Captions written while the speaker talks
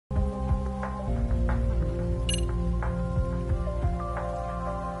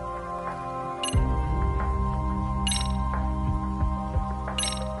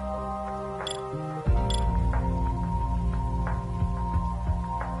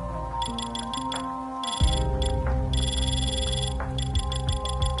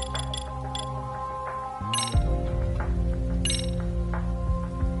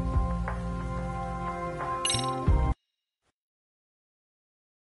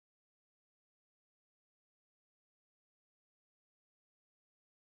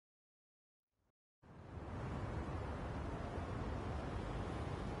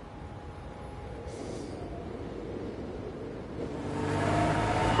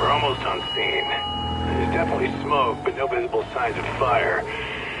We're almost on scene. There's definitely smoke, but no visible signs of fire.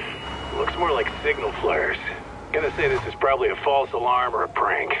 Looks more like signal flares. Gonna say this is probably a false alarm or a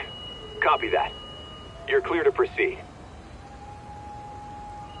prank. Copy that. You're clear to proceed.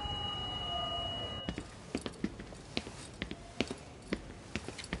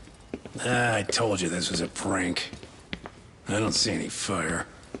 I told you this was a prank. I don't see any fire.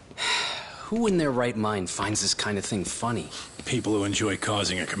 Who in their right mind finds this kind of thing funny? People who enjoy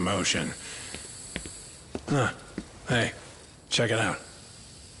causing a commotion. Huh. Hey, check it out.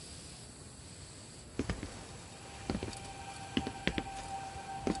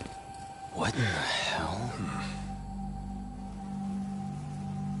 What in the hell?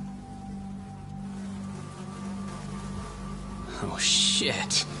 Oh,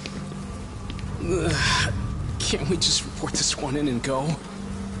 shit. Ugh. Can't we just report this one in and go?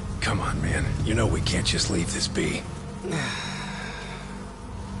 Come on, man. You know we can't just leave this be.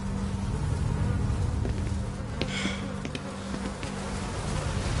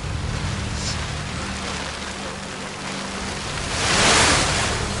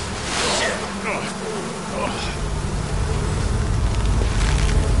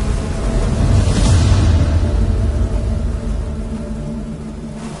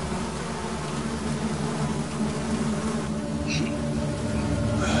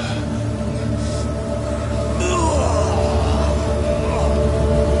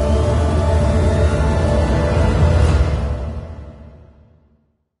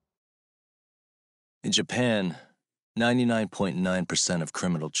 In Japan, 99.9% of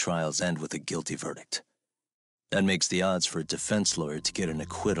criminal trials end with a guilty verdict. That makes the odds for a defense lawyer to get an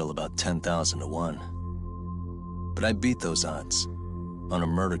acquittal about 10,000 to 1. But I beat those odds on a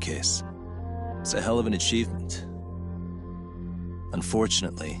murder case. It's a hell of an achievement.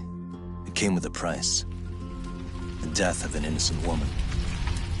 Unfortunately, it came with a price. The death of an innocent woman.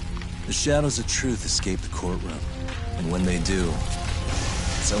 The shadows of truth escape the courtroom, and when they do,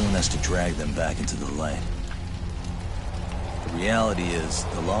 someone has to drag them back into the light. The reality is,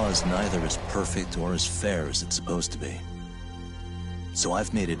 the law is neither as perfect or as fair as it's supposed to be. So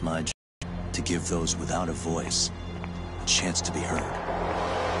I've made it my job to give those without a voice a chance to be heard.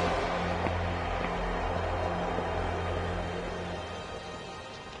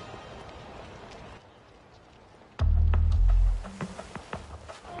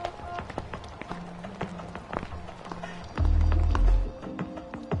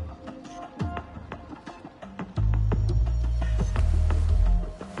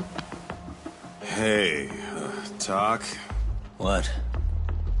 Hey, Doc? What?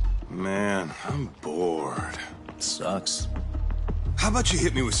 Man, I'm bored. Sucks. How about you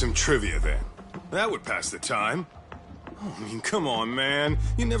hit me with some trivia then? That would pass the time. Oh, I mean, come on, man.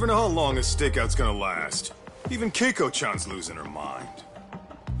 You never know how long a stakeout's gonna last. Even Keiko-chan's losing her mind.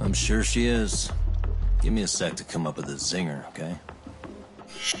 I'm sure she is. Give me a sec to come up with a zinger, okay?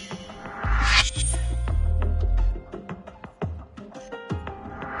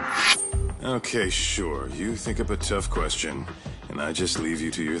 Okay, sure. You think up a tough question, and I just leave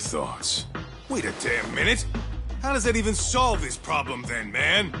you to your thoughts. Wait a damn minute! How does that even solve this problem then,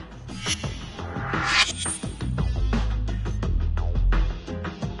 man?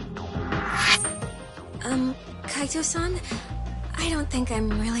 Kaito-san? I don't think I'm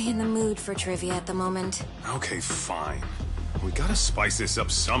really in the mood for trivia at the moment. Okay, fine. We gotta spice this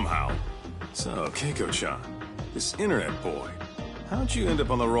up somehow. So, Keiko-chan, this internet boy, how'd you end up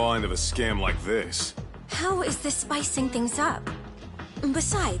on the raw end of a scam like this? How is this spicing things up?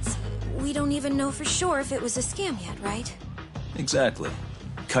 Besides, we don't even know for sure if it was a scam yet, right? Exactly.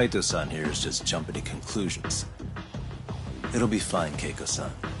 Kaito-san here is just jumping to conclusions. It'll be fine,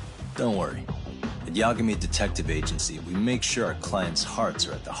 Keiko-san. Don't worry. At Yagami Detective Agency, we make sure our clients' hearts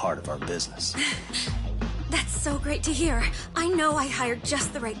are at the heart of our business. That's so great to hear. I know I hired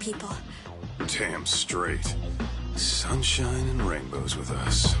just the right people. Damn straight. Sunshine and rainbows with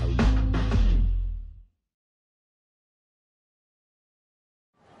us.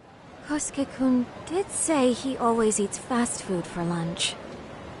 Kosuke-kun did say he always eats fast food for lunch.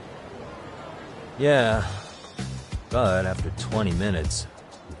 Yeah, but after 20 minutes,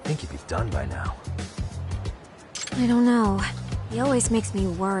 you'd think he'd be done by now. I don't know. He always makes me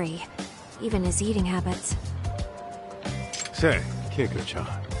worry, even his eating habits. Say, Keiko-chan,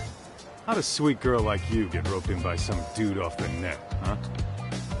 how'd a sweet girl like you get roped in by some dude off the net, huh?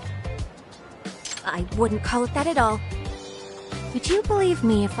 I wouldn't call it that at all. Would you believe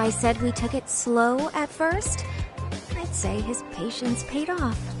me if I said we took it slow at first? I'd say his patience paid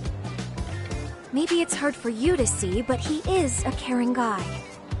off. Maybe it's hard for you to see, but he is a caring guy.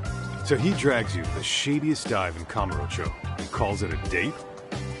 So he drags you to the shadiest dive in Kamurocho and calls it a date?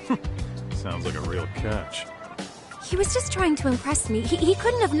 Sounds like a real catch. He was just trying to impress me. He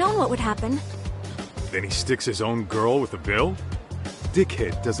couldn't have known what would happen. Then he sticks his own girl with the bill?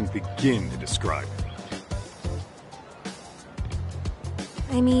 Dickhead doesn't begin to describe it.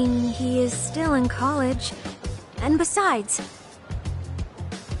 I mean, he is still in college. And besides,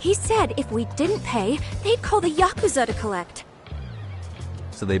 he said if we didn't pay, they'd call the Yakuza to collect.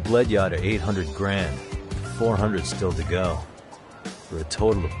 So they bled you out of 800 grand, 400 still to go, for a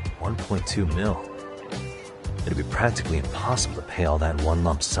total of 1.2 mil. It'd be practically impossible to pay all that in one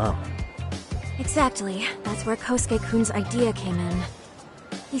lump sum. Exactly. That's where Kosuke-kun's idea came in.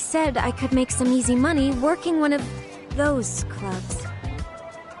 He said I could make some easy money working one of those clubs.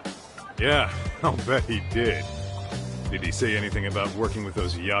 Yeah, I'll bet he did. Did he say anything about working with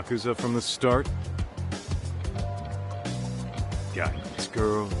those Yakuza from the start? Guy meets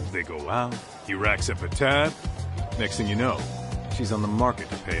girl, they go out, he racks up a tab. Next thing you know, she's on the market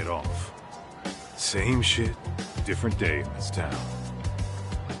to pay it off. Same shit, different day in this town.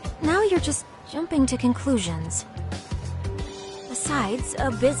 Now you're just jumping to conclusions. Besides,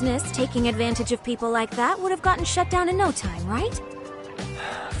 a business taking advantage of people like that would have gotten shut down in no time, right?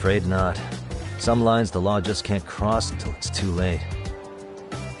 Afraid not. Some lines the law just can't cross until it's too late.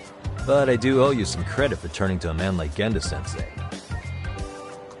 But I do owe you some credit for turning to a man like Genda-sensei.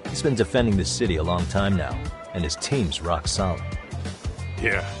 He's been defending this city a long time now, and his team's rock solid.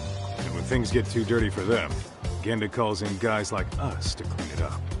 Yeah, and when things get too dirty for them, Genda calls in guys like us to clean it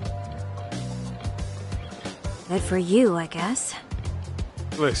up. Good for you, I guess.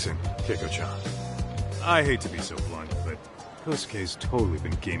 Listen, Keiko-chan, I hate to be so blunt, but Kosuke's totally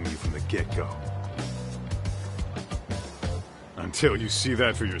been gaming you from the get-go. Until you see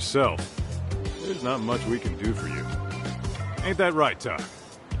that for yourself, there's not much we can do for you. Ain't that right, Tak?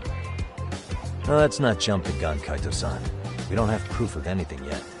 No, let's not jump the gun, Kaito-san. We don't have proof of anything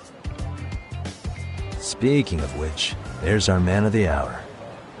yet. Speaking of which, there's our man of the hour.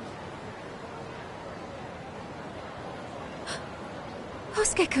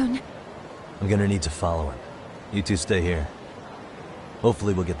 Kosuke-kun. I'm gonna need to follow him. You two stay here.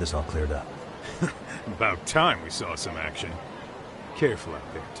 Hopefully we'll get this all cleared up. About time we saw some action. Careful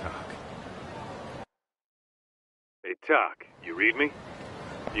out there, Tak. Hey, Tak, you read me?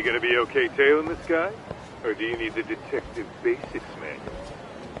 You gonna be okay tailing this guy? Or do you need the detective basics manual?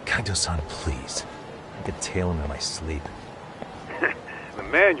 Kaito-san, please. I could tail him in my sleep. The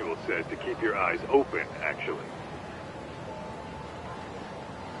manual says to keep your eyes open, actually.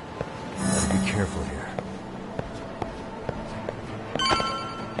 Gotta be careful here.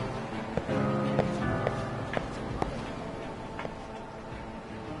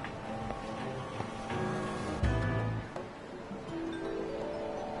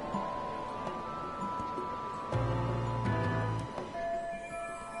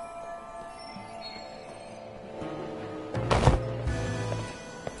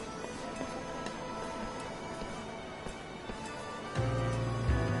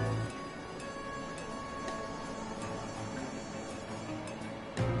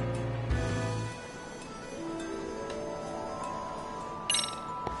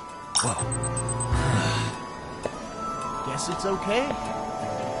 Guess it's okay.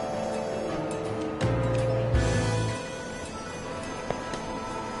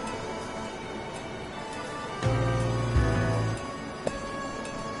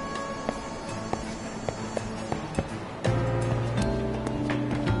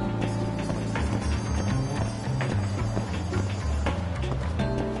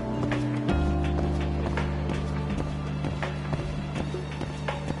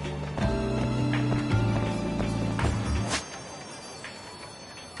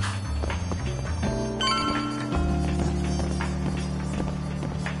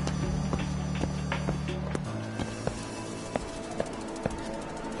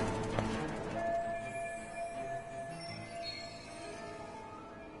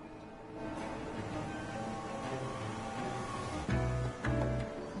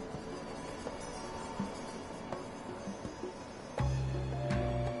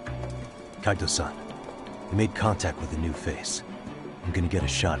 Kaito-san, we made contact with a new face. I'm gonna get a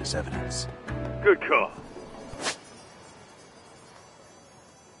shot as evidence. Good call.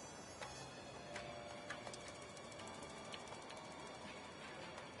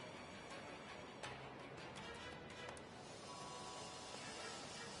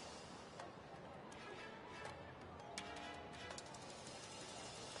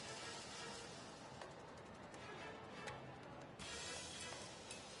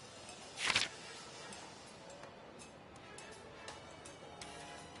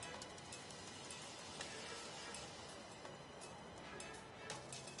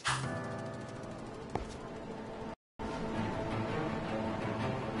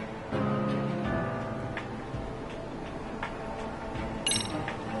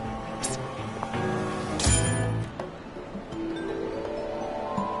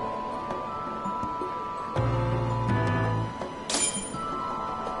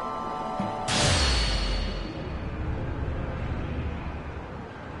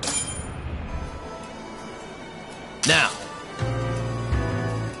 Now.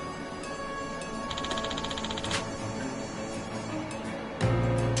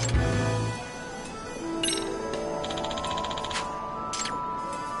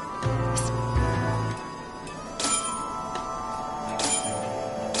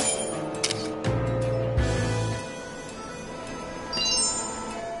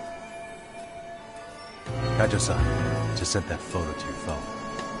 Kajo-san, just sent that photo to your phone.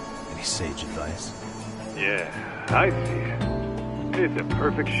 Any sage advice? Yeah, I see it. It's a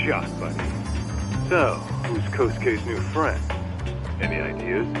perfect shot, buddy. So, who's Kosuke's new friend? Any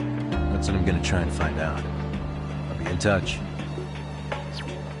ideas? That's what I'm gonna try and find out. I'll be in touch.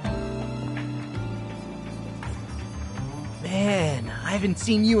 Man, I haven't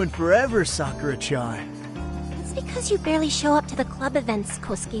seen you in forever, Sakura-chan. It's because you barely show up to the club events,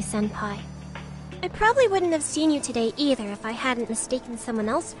 Kosuke-senpai. I probably wouldn't have seen you today either if I hadn't mistaken someone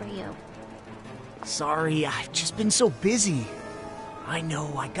else for you. Sorry, I've just been so busy. I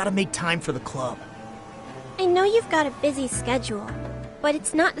know, I gotta make time for the club. I know you've got a busy schedule, but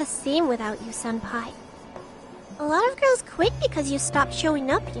it's not the same without you, senpai. A lot of girls quit because you stopped showing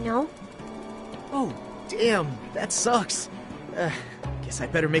up, you know. Oh, damn, that sucks. Guess I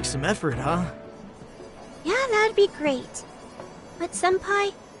better make some effort, huh? Yeah, that'd be great. But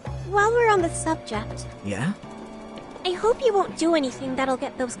senpai, while we're on the subject, Yeah? I hope you won't do anything that'll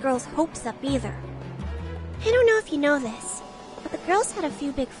get those girls' hopes up either. I don't know if you know this, but the girls had a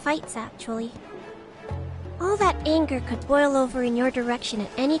few big fights actually. All that anger could boil over in your direction at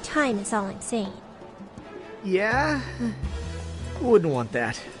any time is all I'm saying. Yeah? Wouldn't want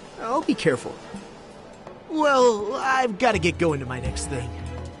that. I'll be careful. Well, I've gotta get going to my next thing.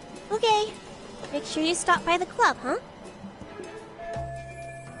 Okay, make sure you stop by the club, huh?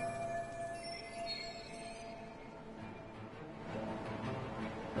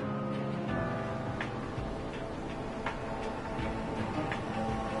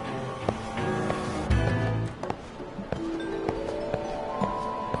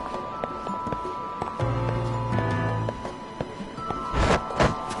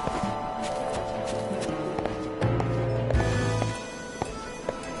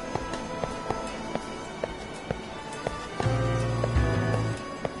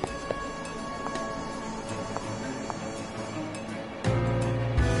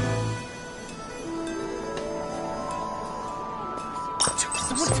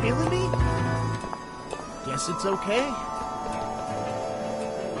 Someone tailing me? Guess it's okay.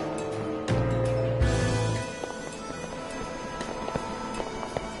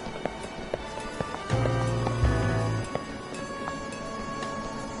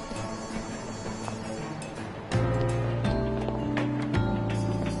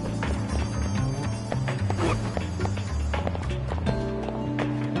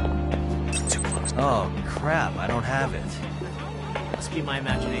 Oh, crap, I don't have it. Must be my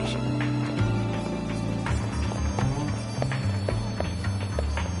imagination.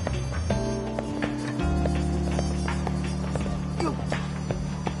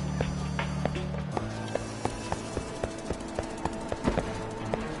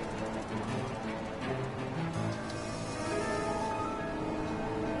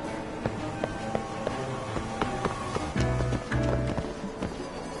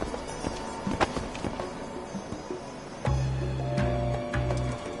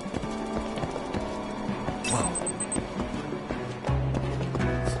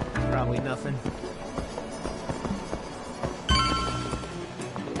 Probably nothing.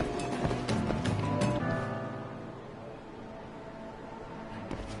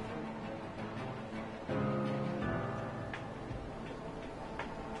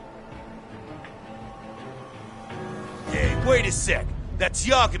 Hey, wait a sec. That's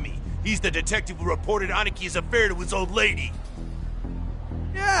Yagami. He's the detective who reported Aniki's affair to his old lady.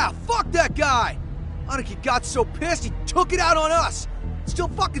 Yeah, fuck that guy! Aniki got so pissed he took it out on us! Still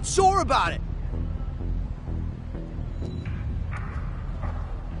fucking sore about it!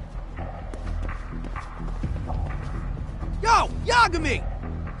 Yo, Yagami!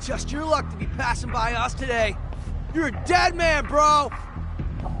 Just your luck to be passing by us today. You're a dead man, bro!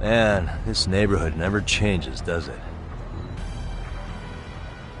 Man, this neighborhood never changes, does it?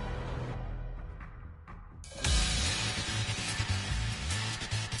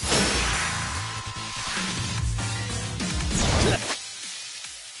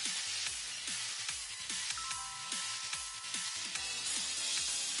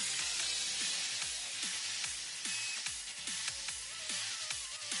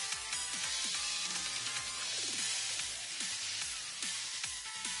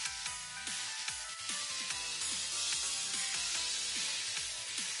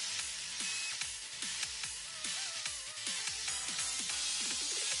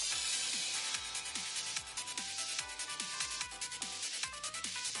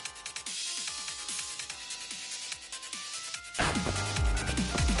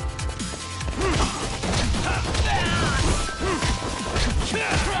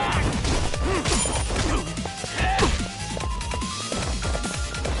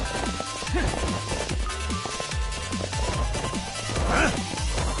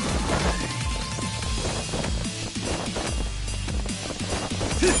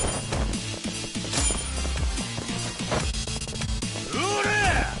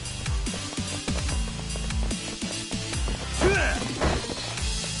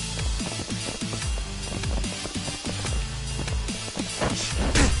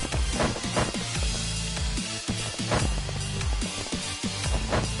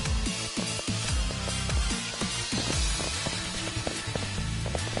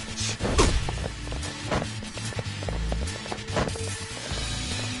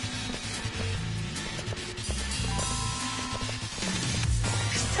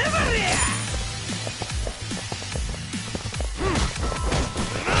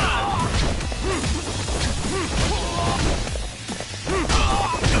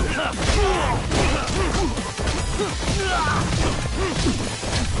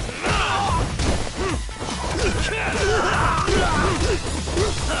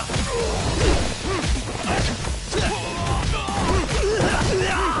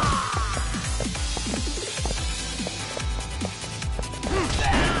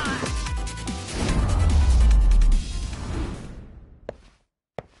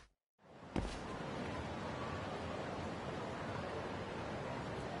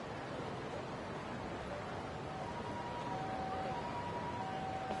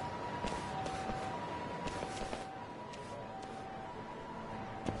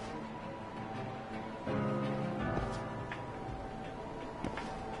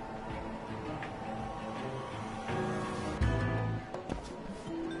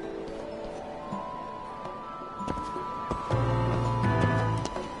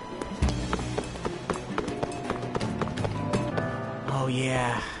 Oh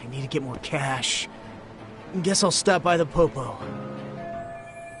yeah, I need to get more cash. Guess I'll stop by the Popo.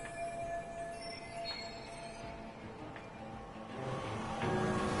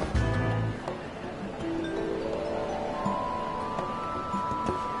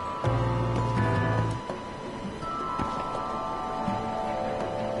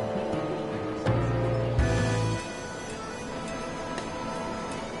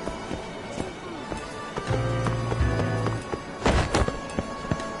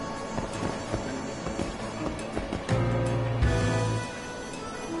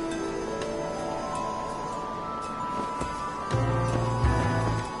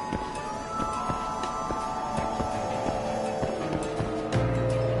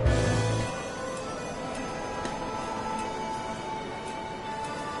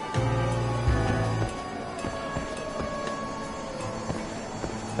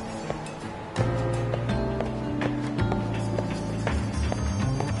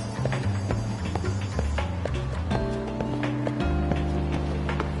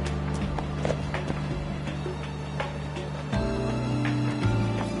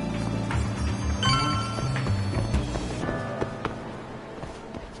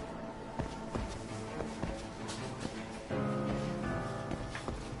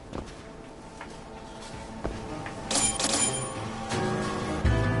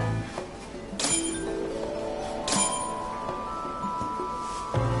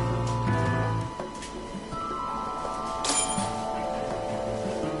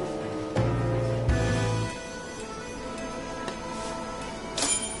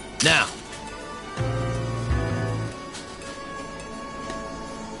 Now.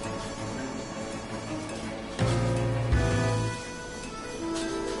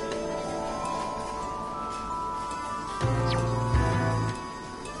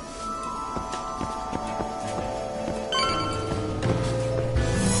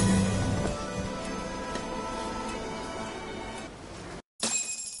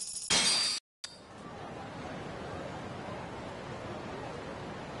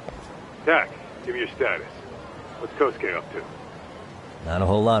 Tack, give me your status. What's Kosuke up to? Not a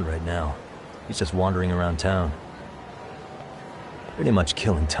whole lot right now. He's just wandering around town. Pretty much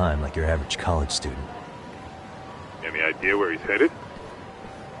killing time like your average college student. Any idea where he's headed?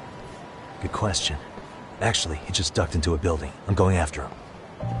 Good question. Actually, he just ducked into a building. I'm going after him.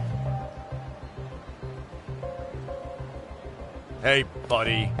 Hey,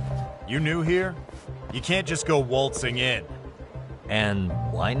 buddy. You new here? You can't just go waltzing in. And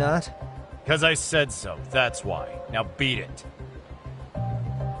why not? 'Cause I said so, that's why. Now beat it.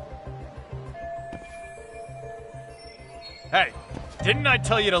 Hey, didn't I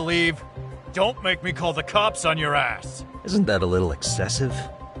tell you to leave? Don't make me call the cops on your ass. Isn't that a little excessive?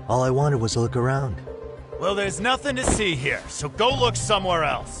 All I wanted was to look around. Well, there's nothing to see here, so go look somewhere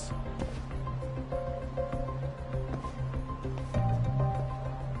else.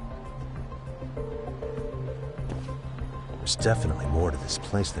 There's definitely more to this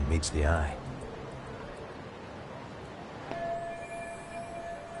place than meets the eye.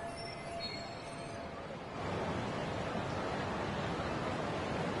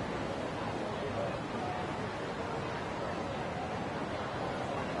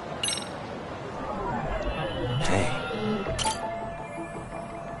 Hey.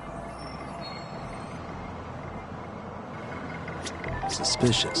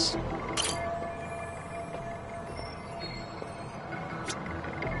 Suspicious.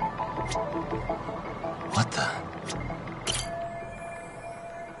 What the?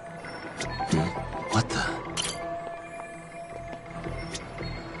 What the?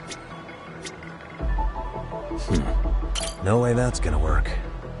 No way that's gonna work.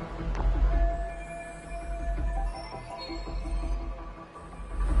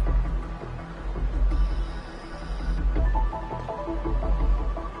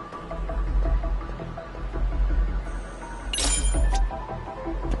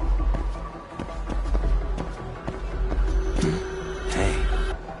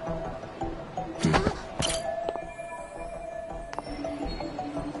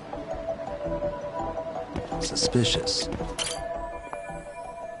 suspicious.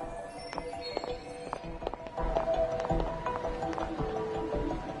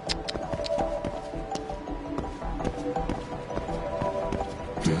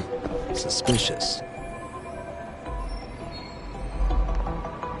 Suspicious.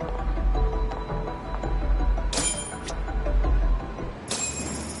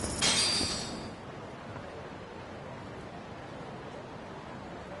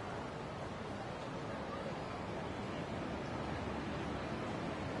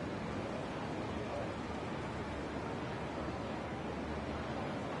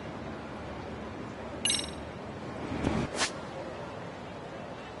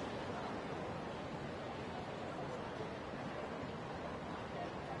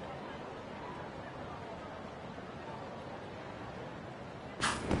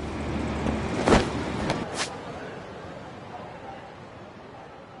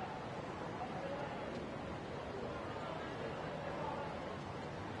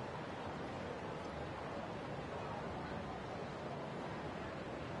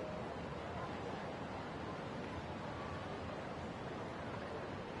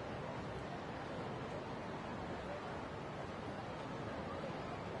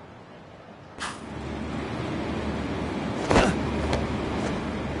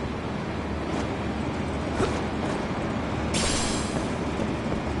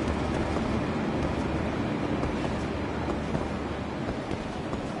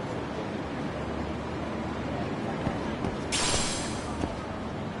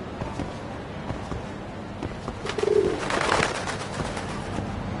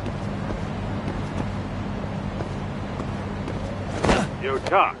 Yo,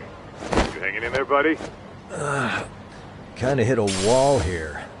 Doc. You hanging in there, buddy? Kinda hit a wall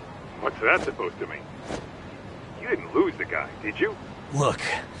here. What's that supposed to mean? You didn't lose the guy, did you? Look,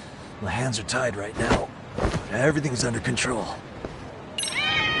 my hands are tied right now. Everything's under control.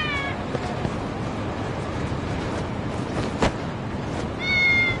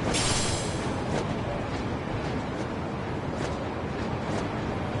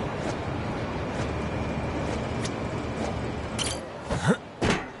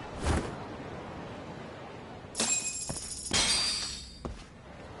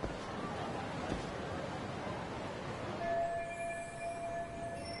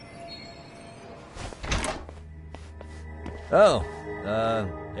 Oh,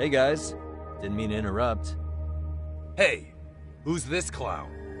 hey guys. Didn't mean to interrupt. Hey, who's this clown?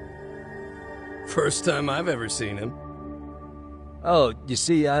 First time I've ever seen him. Oh, you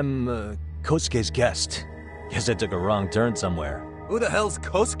see, I'm, Kosuke's guest. Guess I took a wrong turn somewhere. Who the hell's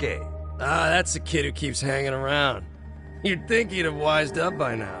Kosuke? Ah, that's the kid who keeps hanging around. You'd think he'd have wised up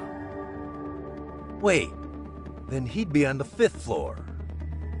by now. Wait, then he'd be on the 5th floor.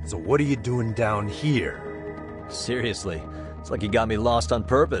 So what are you doing down here? Seriously, it's like you got me lost on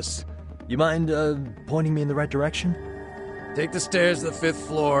purpose. You mind, pointing me in the right direction? Take the stairs to the 5th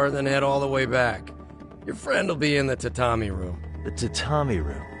floor, then head all the way back. Your friend will be in the tatami room. The tatami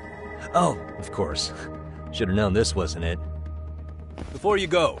room? Oh, of course. Should have known this wasn't it. Before you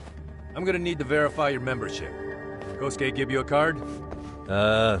go, I'm gonna need to verify your membership. Kosuke give you a card?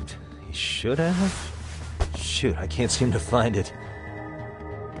 He should have? Shoot, I can't seem to find it.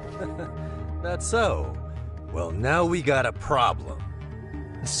 That's so. Well, now we got a problem.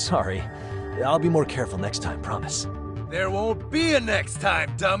 Sorry. I'll be more careful next time, promise. There won't be a next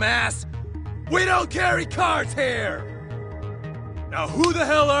time, dumbass! We don't carry cards here! Now who the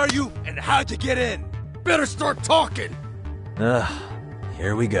hell are you, and how'd you get in? Better start talking!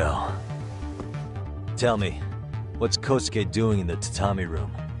 Here we go. Tell me, what's Kosuke doing in the tatami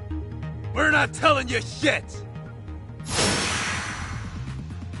room? We're not telling you shit!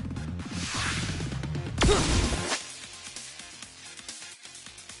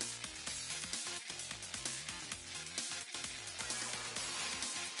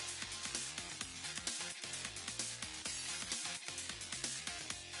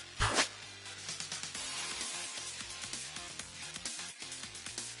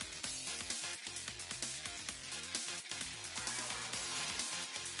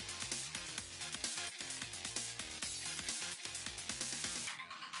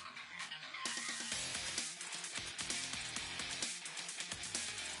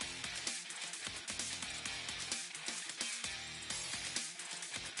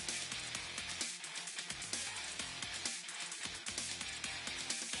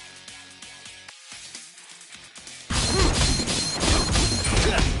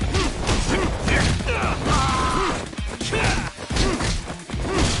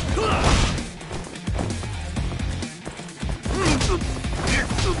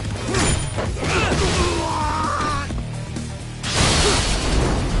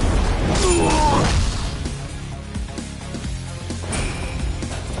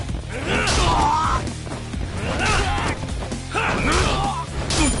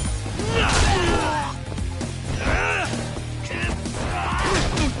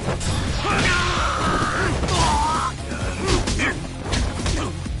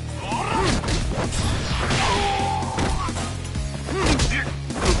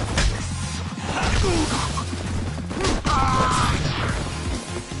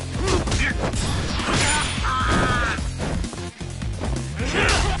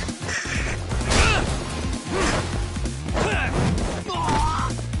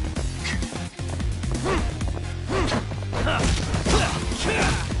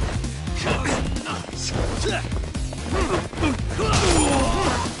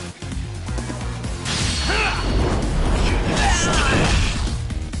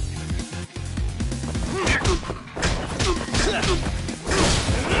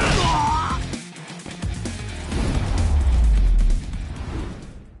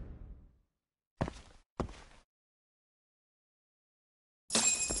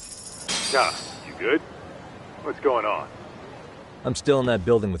 Tom, you good? What's going on? I'm still in that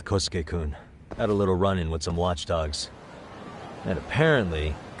building with Kosuke-kun. Had a little run-in with some watchdogs. And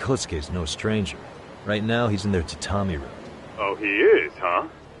apparently, Kosuke's no stranger. Right now, he's in their tatami room. Oh, he is, huh?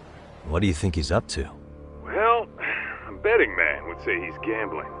 What do you think he's up to? Well, a betting man would say he's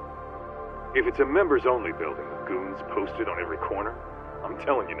gambling. If it's a members-only building with goons posted on every corner, I'm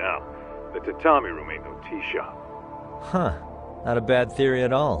telling you now, the tatami room ain't no tea shop. Huh. Not a bad theory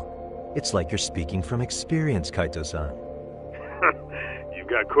at all. It's like you're speaking from experience, Kaito-san. You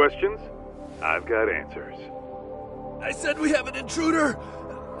got questions? I've got answers. I said we have an intruder.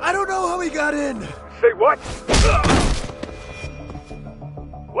 I don't know how he got in. Say what?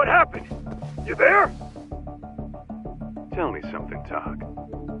 What happened? You there? Tell me something, Tog.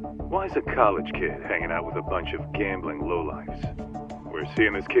 Why is a college kid hanging out with a bunch of gambling lowlifes? We're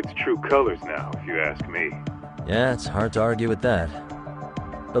seeing this kid's true colors now, if you ask me. Yeah, it's hard to argue with that.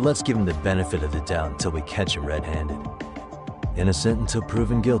 But let's give him the benefit of the doubt until we catch him red-handed. Innocent until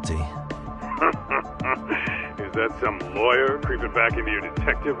proven guilty. Is that some lawyer creeping back into your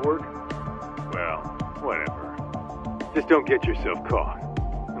detective work? Well, whatever. Just don't get yourself caught.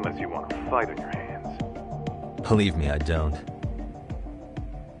 Unless you want a fight on your hands. Believe me, I don't.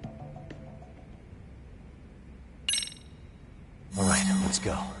 All right, let's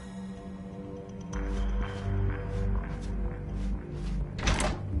go.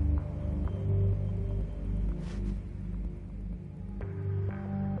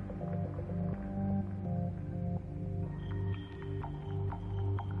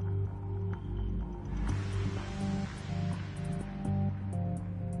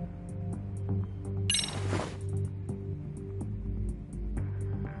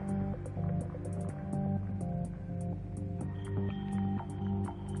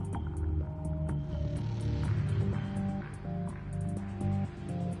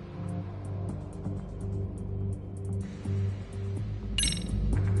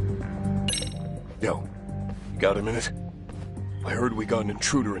 Yo, you got a minute? I heard we got an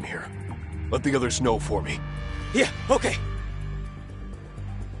intruder in here. Let the others know for me. Yeah, okay.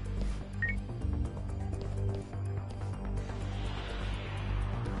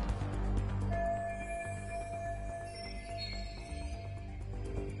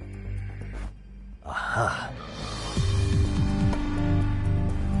 Aha.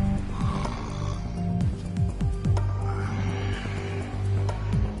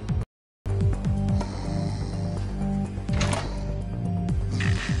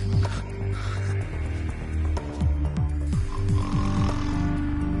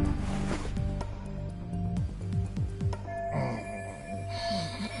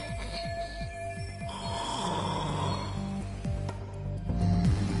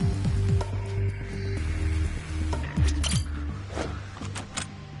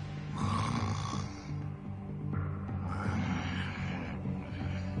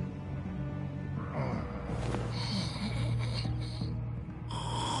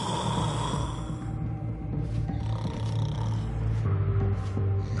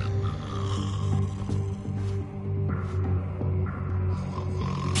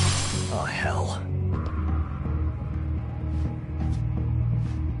 Oh, hell.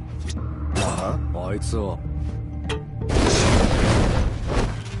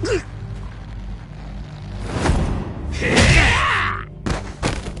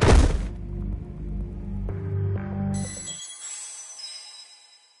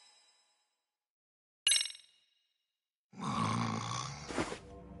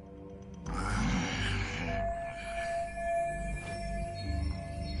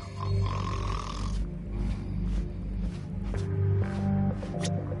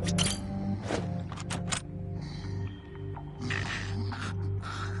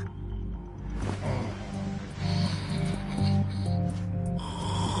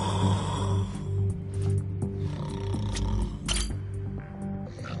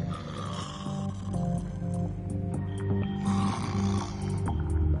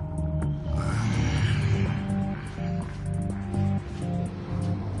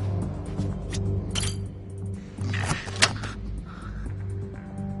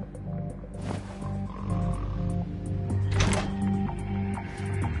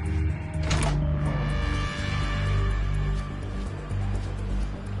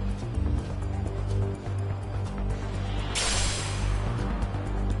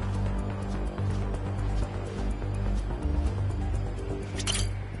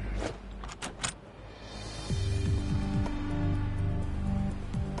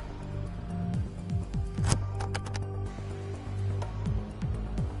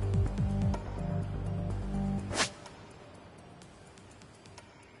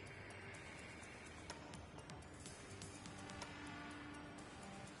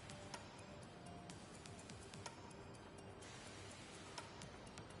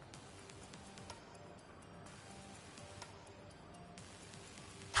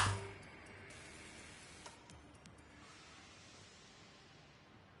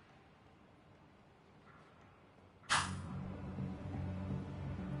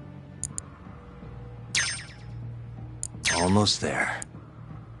 Almost there.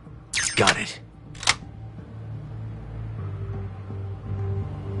 Got it.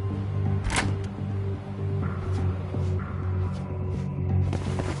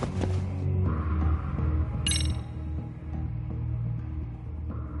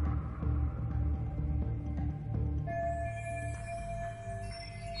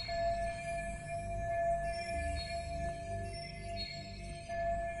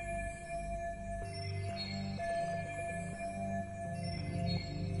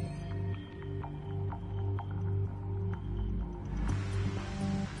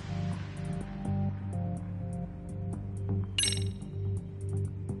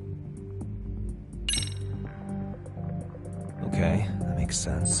 Okay, that makes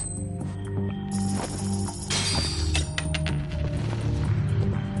sense.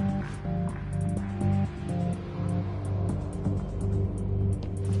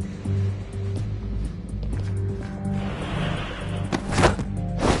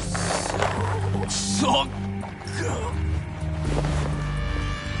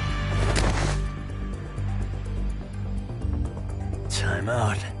 Time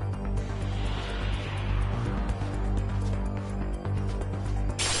out.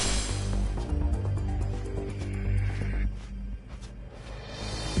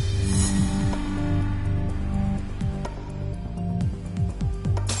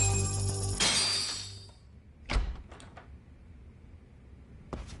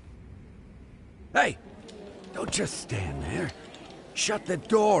 Hey! Don't just stand there. Shut the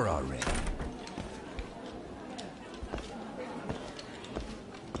door already.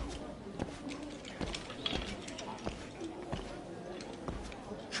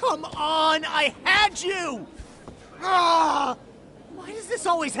 Come on! I had you! Ah! Why does this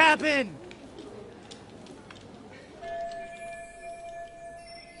always happen?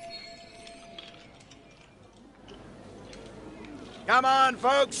 Come on,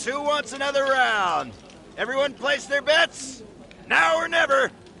 folks. Who wants another round? Everyone place their bets? Now or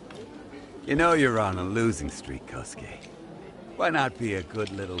never. You know you're on a losing streak, Kosuke. Why not be a good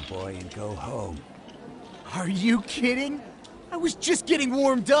little boy and go home? Are you kidding? I was just getting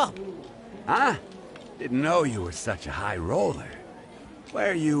warmed up. Huh? Didn't know you were such a high roller.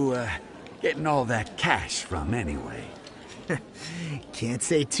 Where are you, getting all that cash from, anyway? Can't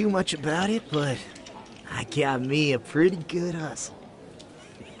say too much about it, but I got me a pretty good hustle.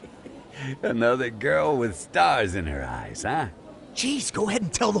 Another girl with stars in her eyes, huh? Jeez, go ahead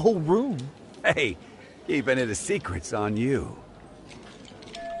and tell the whole room. Hey, keeping it a secret's on you.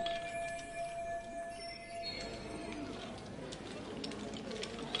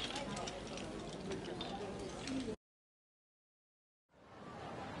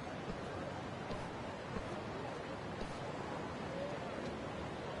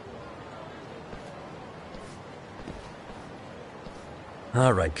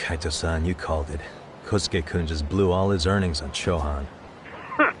 All right, Kaito-san, you called it. Kosuke-kun just blew all his earnings on Shohan.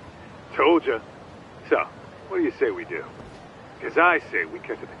 Told ya. So, what do you say we do? Because I say we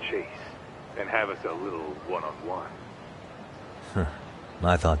cut to the chase and have us a little one-on-one.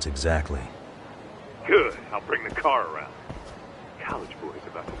 My thoughts exactly. Good. I'll bring the car around. College boys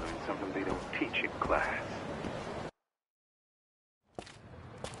about to learn something they don't teach in class.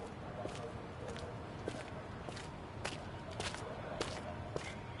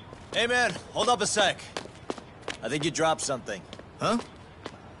 Hey man, hold up a sec. I think you dropped something. Huh?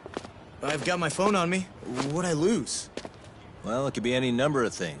 I've got my phone on me. What'd I lose? Well, it could be any number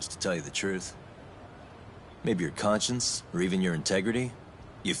of things, to tell you the truth. Maybe your conscience, or even your integrity.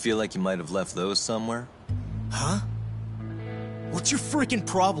 You feel like you might have left those somewhere? Huh? What's your freaking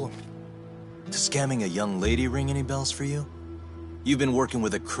problem? Does scamming a young lady ring any bells for you? You've been working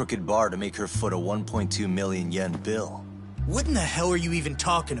with a crooked bar to make her foot a 1.2 million yen bill. What in the hell are you even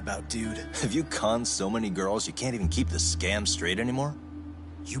talking about, dude? Have you conned so many girls you can't even keep the scam straight anymore?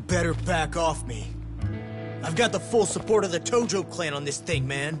 You better back off me. I've got the full support of the Tojo clan on this thing,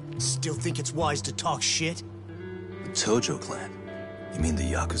 man. Still think it's wise to talk shit? The Tojo clan? You mean the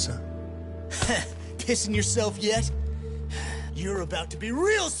Yakuza? Pissing yourself yet? You're about to be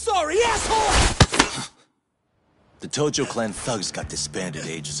real sorry, asshole! The Tojo clan thugs got disbanded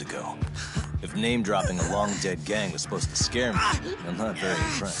ages ago. If name-dropping a long-dead gang was supposed to scare me, I'm not very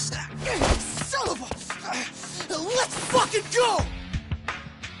impressed. Son of a... Let's fucking go!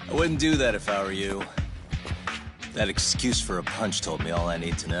 I wouldn't do that if I were you. That excuse for a punch told me all I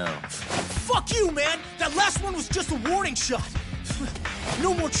need to know. Fuck you, man! That last one was just a warning shot!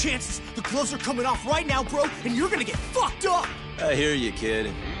 No more chances! The gloves are coming off right now, bro, and you're gonna get fucked up! I hear you,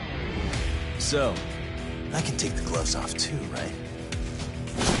 kid. So, I can take the gloves off too, right?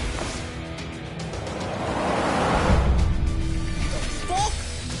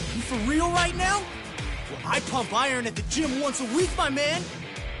 pump iron at the gym once a week, my man.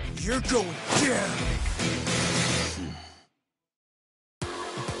 You're going down.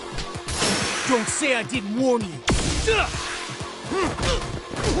 Don't say I didn't warn you.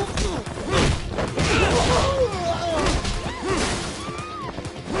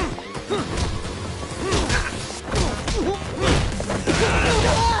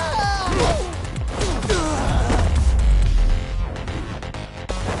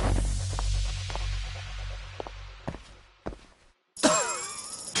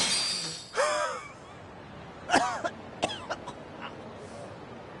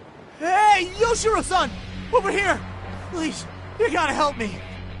 Hey, Yoshiro-san! Over here! Please, you gotta help me.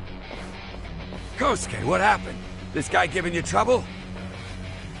 Kosuke, what happened? This guy giving you trouble?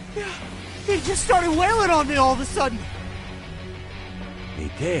 Yeah, he just started wailing on me all of a sudden.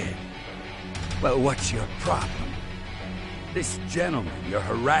 He did? Well, what's your problem? This gentleman you're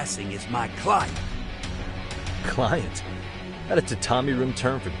harassing is my client. Client? That a tatami room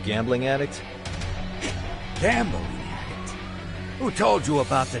term for gambling addict? Gambling addict? Who told you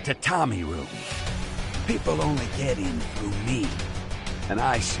about the tatami room? People only get in through me. And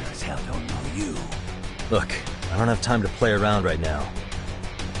I sure as hell don't know you. Look, I don't have time to play around right now.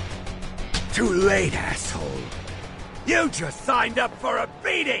 Too late, asshole. You just signed up for a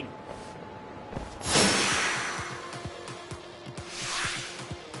beating!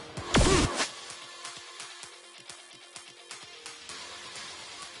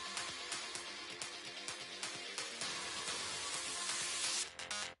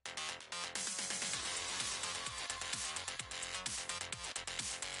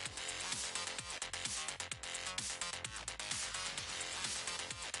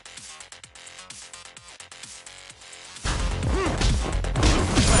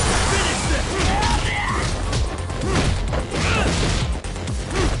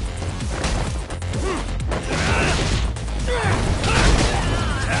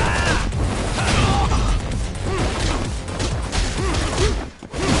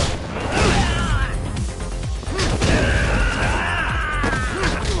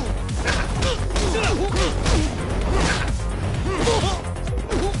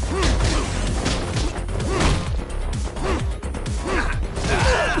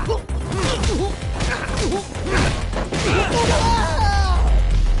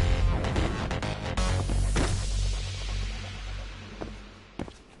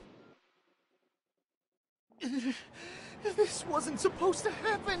 This wasn't supposed to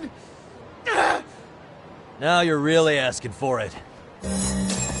happen. Now you're really asking for it.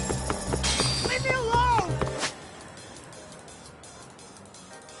 Leave me alone!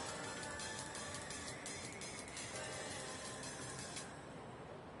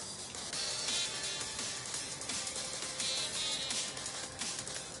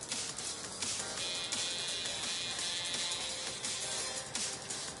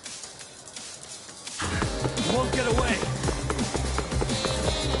 You won't get away.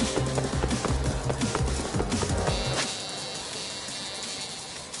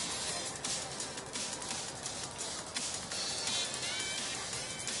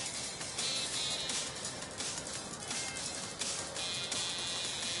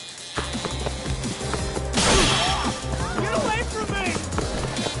 Get away from me!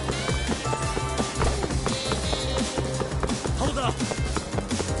 Hold up.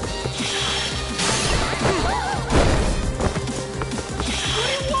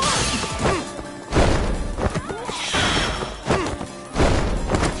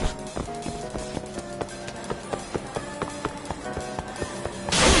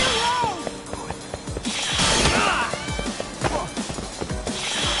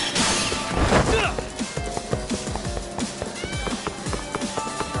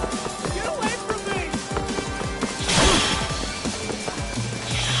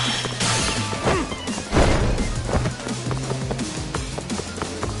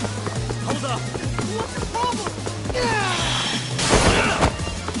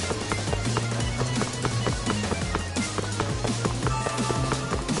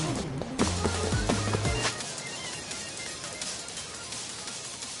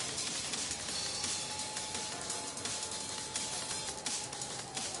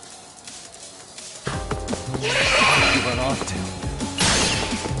 You run off to.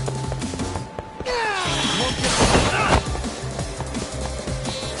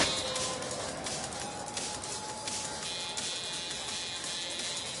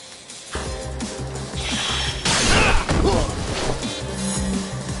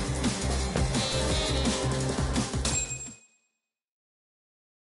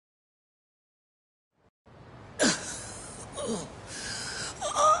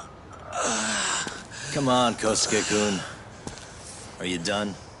 Come on, Kosuke-kun. Are you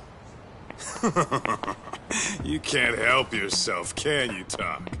done? You can't help yourself, can you,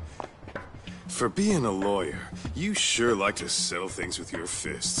 Tak? For being a lawyer, you sure like to settle things with your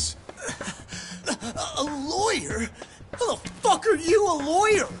fists. A lawyer? How the fuck are you a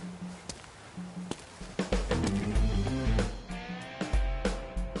lawyer?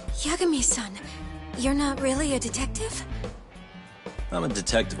 Yagami-san, you're not really a detective? I'm a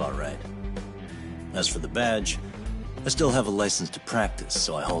detective, all right. As for the badge, I still have a license to practice,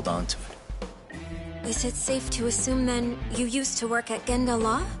 so I hold on to it. Is it safe to assume, then, you used to work at Genda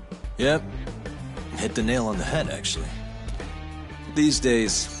Law? Yep. Hit the nail on the head, actually. These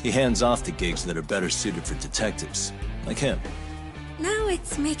days, he hands off to gigs that are better suited for detectives, like him. Now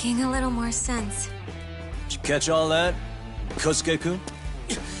it's making a little more sense. Did you catch all that, Kosuke-kun?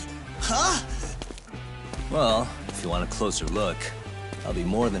 Huh? Well, if you want a closer look, I'll be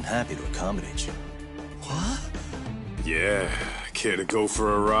more than happy to accommodate you. What? Yeah, care to go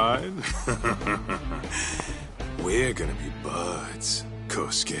for a ride? We're gonna be buds,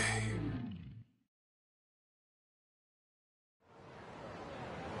 Kosuke.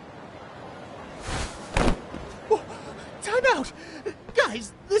 Time out!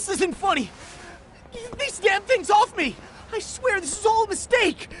 Guys, this isn't funny! These damn things off me! I swear this is all a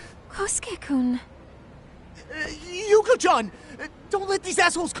mistake! Kosuke-kun... Yuko-chan! Don't let these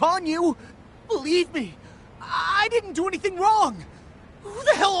assholes con you! Believe me, I didn't do anything wrong! Who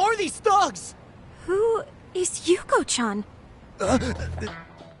the hell are these thugs? Who is Yuko-chan?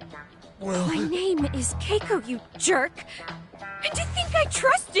 Well... My name is Keiko, you jerk! And to think I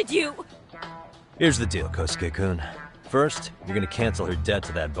trusted you! Here's the deal, Kosuke-kun. First, you're gonna cancel her debt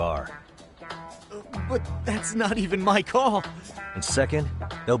to that bar. But that's not even my call. And second,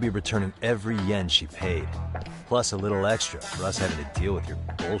 they'll be returning every yen she paid. Plus a little extra for us having to deal with your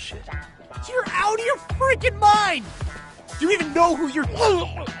bullshit. You're out of your freaking mind! Do you even know who you're...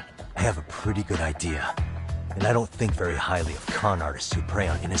 I have a pretty good idea. And I don't think very highly of con artists who prey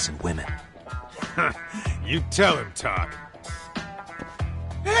on innocent women. You tell him, Tak.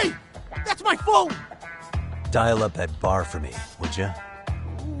 Hey! That's my phone! Dial up that bar for me, would ya?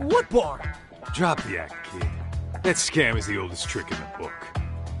 What bar? Drop the act, kid. That scam is the oldest trick in the book.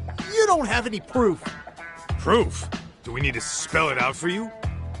 You don't have any proof. Proof? Do we need to spell it out for you?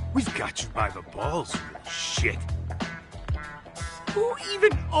 We've got you by the balls, you little shit. Who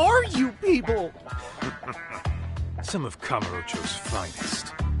even are you people? Some of Kamurocho's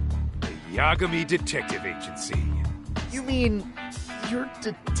finest. The Yagami Detective Agency. You mean... you're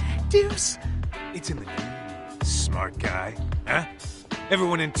detectives? It's in the name. Smart guy, huh?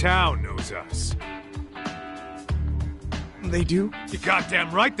 Everyone in town knows us. They do? You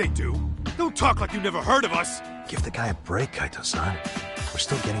goddamn right they do. Don't talk like you never heard of us. Give the guy a break, Kaito-san. We're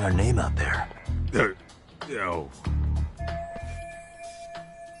still getting our name out there. Oh.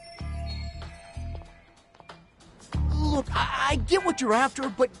 Look, I get what you're after,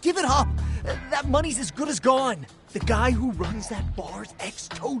 but give it up. That money's as good as gone. The guy who runs that bar's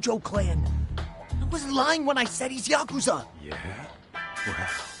ex-Tojo clan. I wasn't lying when I said he's Yakuza. Yeah? Well,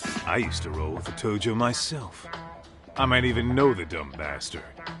 I used to roll with the Tojo myself. I might even know the dumb bastard.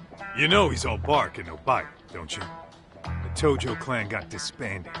 You know he's all bark and no bite, don't you? The Tojo clan got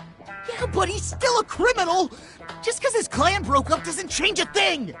disbanded. Yeah, but he's still a criminal! Just because his clan broke up doesn't change a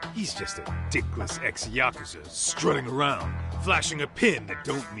thing! He's just a dickless ex-Yakuza strutting around, flashing a pin that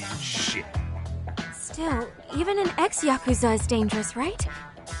don't mean shit. Still, even an ex-Yakuza is dangerous, right?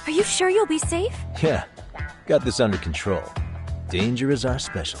 Are you sure you'll be safe? Yeah, got this under control. Danger is our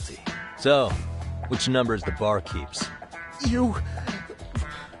specialty. So, which numbers the bar keeps? You...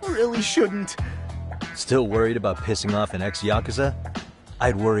 really shouldn't. Still worried about pissing off an ex-Yakuza?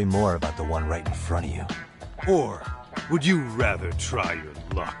 I'd worry more about the one right in front of you. Or would you rather try your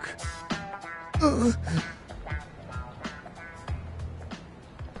luck?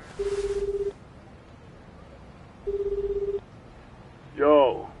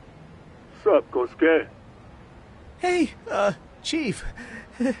 Yo, what's up, Kosuke? Hey, Chief.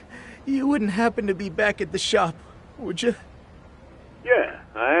 You wouldn't happen to be back at the shop, would you? Yeah,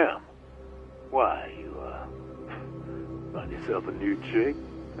 I am. Why, you, find yourself a new chick,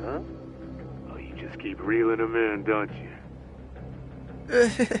 huh? Oh, you just keep reeling them in, don't you?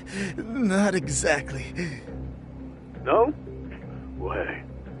 Not exactly. No? Well, hey,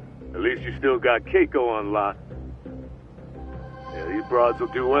 at least you still got Keiko on lock. Yeah, these broads will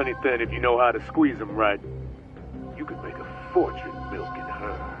do anything if you know how to squeeze them right. You could make a fortune milking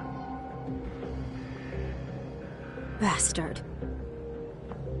her. Bastard.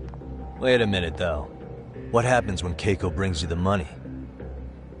 Wait a minute, though. What happens when Keiko brings you the money?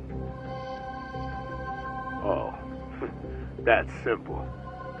 That's simple.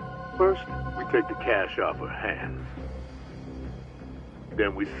 First, we take the cash off her hands.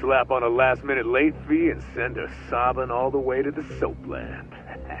 Then we slap on a last-minute late fee and send her sobbing all the way to the soapland.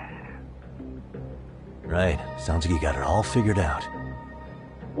 Right. Sounds like you got it all figured out.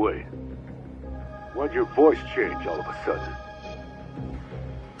 Wait. Why'd your voice change all of a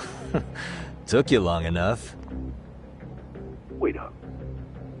sudden? Took you long enough. Wait up.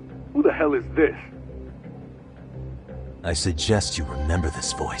 Who the hell is this? I suggest you remember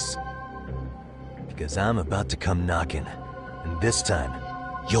this voice. Because I'm about to come knocking, and this time,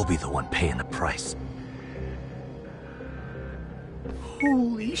 you'll be the one paying the price.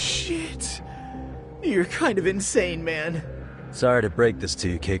 Holy shit. You're kind of insane, man. Sorry to break this to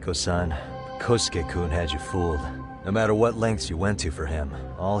you, Keiko-san. Kosuke-kun had you fooled. No matter what lengths you went to for him,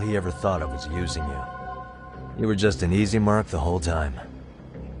 all he ever thought of was using you. You were just an easy mark the whole time.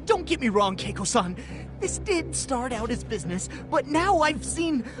 Don't get me wrong, Keiko-san. This did start out as business, but now I've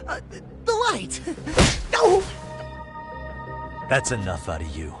seen the light. No! That's enough out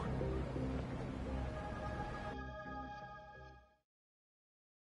of you.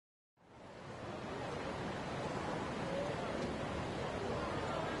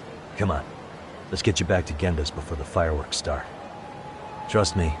 Come on. Let's get you back to Genda's before the fireworks start.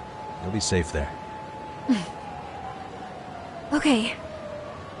 Trust me, you'll be safe there. Okay.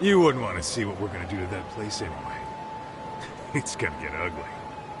 You wouldn't want to see what we're gonna do to that place anyway. It's gonna get ugly.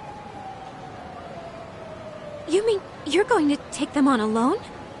 You mean you're going to take them on alone?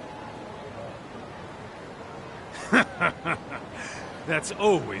 That's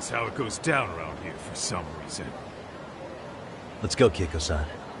always how it goes down around here for some reason. Let's go, Keiko-san.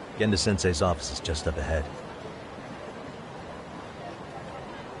 Genda-sensei's office is just up ahead.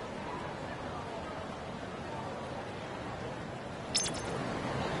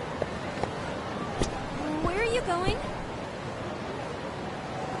 Where are you going?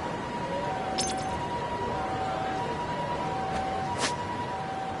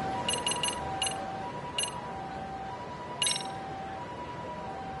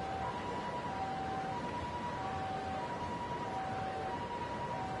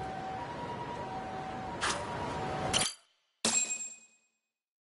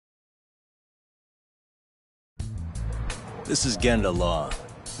 This is Genda Law,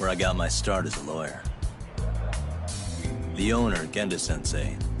 where I got my start as a lawyer. The owner,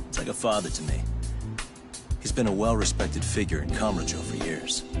 Genda-sensei, is like a father to me. He's been a well-respected figure in Kamurocho for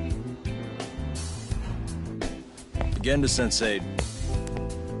years. Genda-sensei...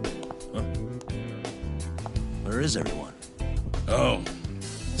 Huh? Where is everyone? Oh,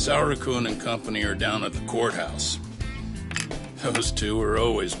 Saoru-kun and company are down at the courthouse. Those two are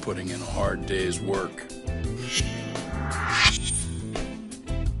always putting in a hard day's work.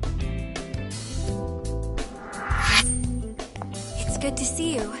 Good to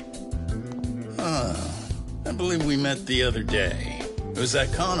see you. I believe we met the other day. It was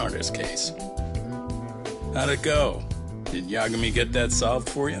that con artist case. How'd it go? Did Yagami get that solved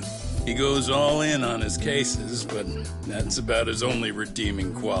for you? He goes all in on his cases, but that's about his only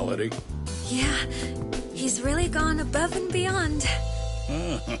redeeming quality. Yeah, he's really gone above and beyond.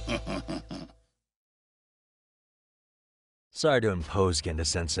 Sorry to impose,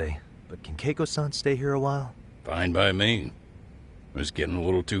 Genda-sensei, but can Keiko-san stay here a while? Fine by me. It was getting a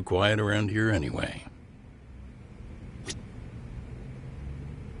little too quiet around here anyway.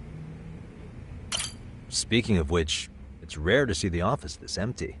 Speaking of which, it's rare to see the office this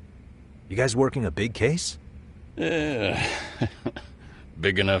empty. You guys working a big case? Yeah.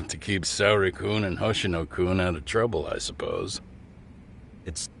 Big enough to keep Saori-kun and Hoshino-kun out of trouble, I suppose.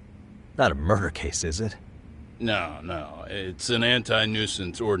 It's not a murder case, is it? No. It's an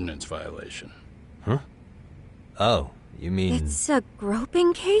anti-nuisance ordinance violation. Huh? Oh. You mean... It's a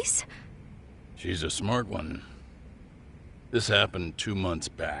groping case? She's a smart one. This happened 2 months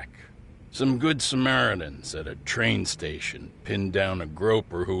back. Some good Samaritans at a train station pinned down a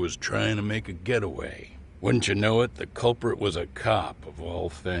groper who was trying to make a getaway. Wouldn't you know it, the culprit was a cop, of all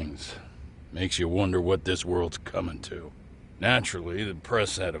things. Makes you wonder what this world's coming to. Naturally, the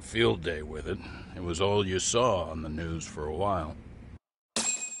press had a field day with it. It was all you saw on the news for a while.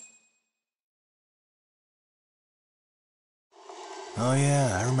 Oh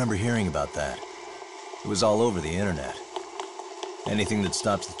yeah, I remember hearing about that. It was all over the internet. Anything that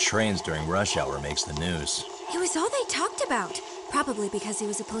stops the trains during rush hour makes the news. It was all they talked about. Probably because he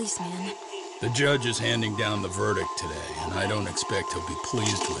was a policeman. The judge is handing down the verdict today, and I don't expect he'll be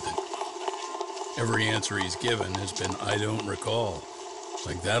pleased with it. Every answer he's given has been, I don't recall.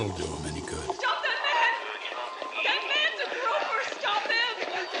 Like that'll do him any good. Stop that man! That man's a groper! Stop him!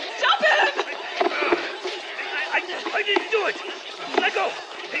 Stop him! I didn't do it! Let go!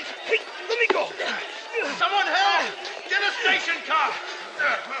 Hey, let me go! Someone help! Get a station car!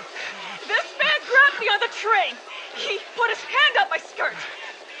 This man grabbed me on the train! He put his hand up my skirt!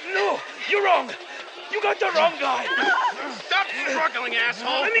 No! You're wrong! You got the wrong guy! Stop struggling,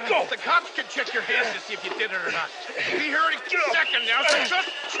 asshole! Let me go! The cops can check your hands to see if you did it or not. Be here any second now, so just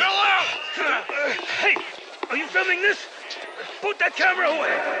chill out! Hey! Are you filming this? Put that camera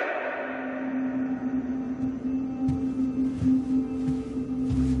away!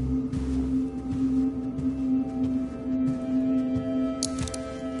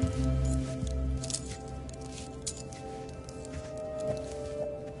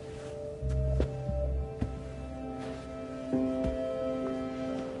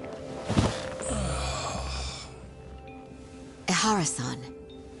 Ihara-san,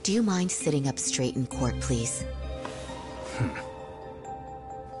 do you mind sitting up straight in court, please?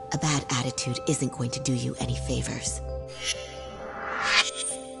 A bad attitude isn't going to do you any favors.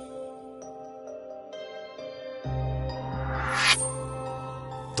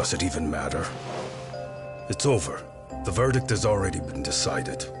 Does it even matter? It's over. The verdict has already been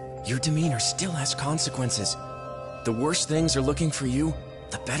decided. Your demeanor still has consequences. The worse things are looking for you,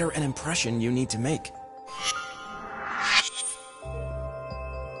 the better an impression you need to make.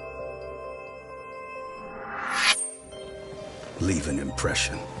 Leave an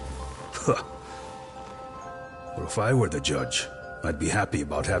impression. Huh. Well, if I were the judge, I'd be happy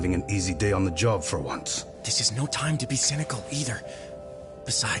about having an easy day on the job for once. This is no time to be cynical either.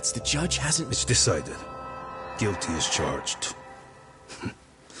 Besides, the judge hasn't... It's decided. Guilty is charged.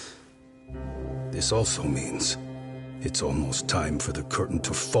 This also means it's almost time for the curtain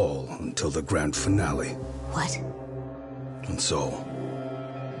to fall until the grand finale. What? And so,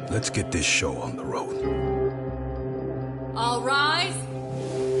 let's get this show on the road. All rise.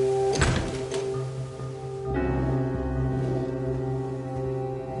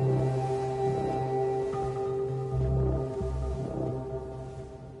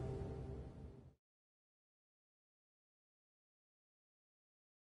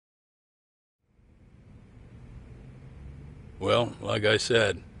 Well, like I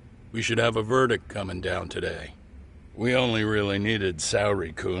said, we should have a verdict coming down today. We only really needed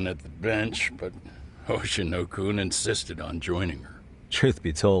Saori-kun at the bench, but Hoshino-kun insisted on joining her. Truth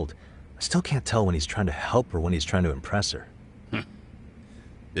be told, I still can't tell when he's trying to help or when he's trying to impress her.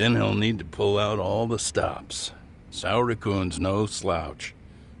 Then he'll need to pull out all the stops. Saori-kun's no slouch.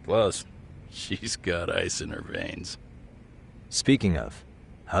 Plus, she's got ice in her veins. Speaking of,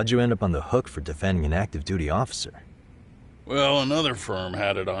 how'd you end up on the hook for defending an active duty officer? Well, another firm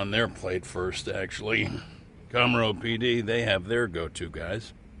had it on their plate first, actually. Komuro PD, they have their go-to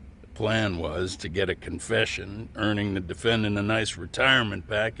guys. The plan was to get a confession, earning the defendant a nice retirement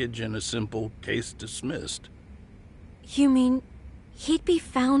package and a simple case dismissed. You mean he'd be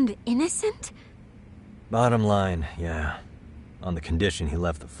found innocent? Bottom line, yeah. On the condition he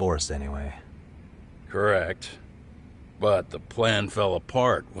left the force anyway. Correct. But the plan fell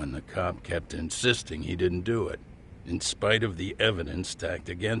apart when the cop kept insisting he didn't do it, in spite of the evidence stacked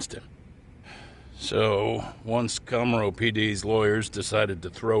against him. So, once Komuro PD's lawyers decided to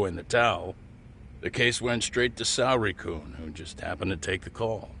throw in the towel, the case went straight to Saori-kun, who just happened to take the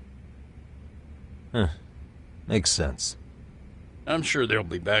call. Huh. Makes sense. I'm sure they'll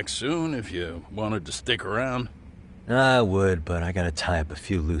be back soon if you wanted to stick around. I would, but I gotta tie up a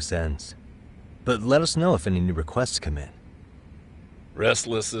few loose ends. But let us know if any new requests come in.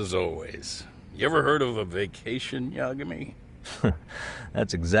 Restless as always. You ever heard of a vacation, Yagami?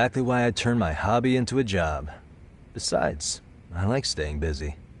 That's exactly why I turned my hobby into a job. Besides, I like staying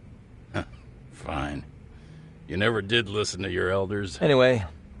busy. Fine. You never did listen to your elders. Anyway,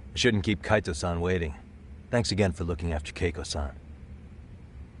 I shouldn't keep Kaito-san waiting. Thanks again for looking after Keiko-san.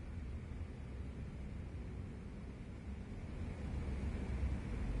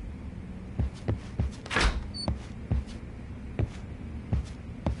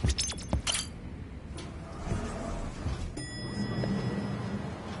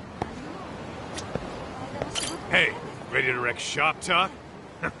 Hey, ready to wreck shop talk?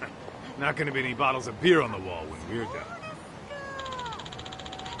 Not gonna be any bottles of beer on the wall when we're done.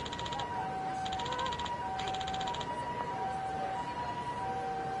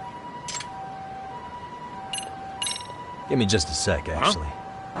 Give me just a sec, actually.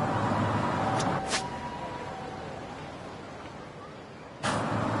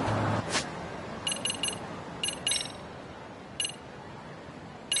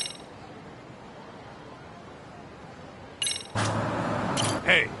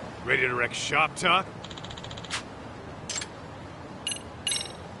 Hey, ready to wreck shop talk?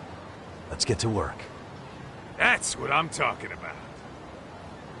 Let's get to work. That's what I'm talking about.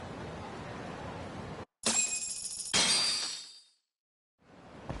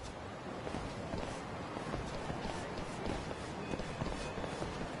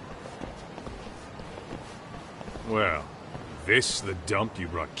 Well, this the dump you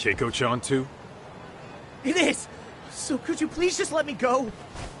brought Keiko-chan to? It is! So could you please just let me go?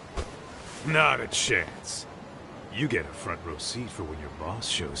 Not a chance. You get a front row seat for when your boss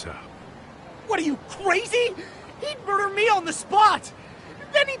shows up. What are you, crazy? He'd murder me on the spot!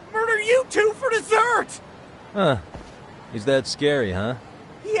 Then he'd murder you two for dessert! Huh. He's that scary, huh?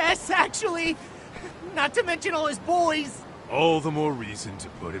 Yes, actually. Not to mention all his boys. All the more reason to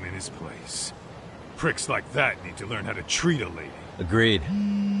put him in his place. Pricks like that need to learn how to treat a lady. Agreed.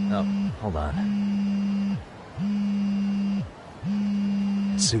 Oh, hold on.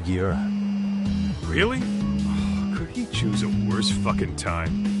 Sugiura. Really? Oh, could he choose a worse fucking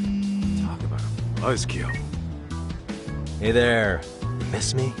time? Talk about a buzzkill. Hey there.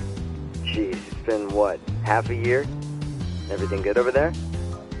 Miss me? Jeez, it's been what, half a year? Everything good over there?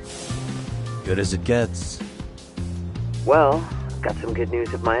 Good as it gets. Well, I've got some good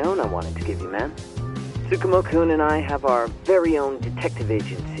news of my own I wanted to give you, man. Tsukumo-kun and I have our very own detective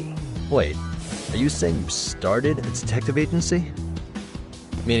agency. Wait, are you saying you started a detective agency?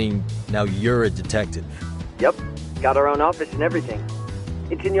 Meaning, now you're a detective? Yep, got our own office and everything.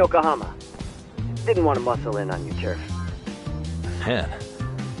 It's in Yokohama. Didn't want to muscle in on your turf. Man,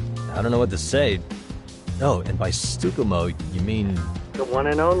 I don't know what to say. Oh, and by Tsukumo, you mean... The one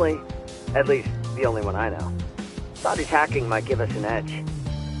and only. At least, the only one I know. Thought his hacking might give us an edge.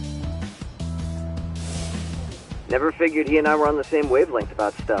 Never figured he and I were on the same wavelength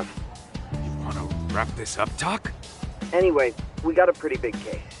about stuff. You wanna wrap this up, Doc? Anyway, we got a pretty big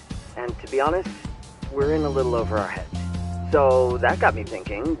case. And to be honest, we're in a little over our heads. So that got me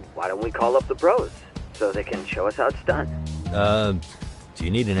thinking, why don't we call up the pros? So they can show us how it's done. Do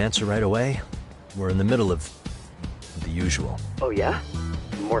you need an answer right away? We're in the middle of the usual. Oh yeah?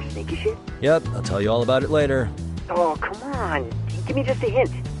 More sneaky shit? Yep, I'll tell you all about it later. Oh, come on. Give me just a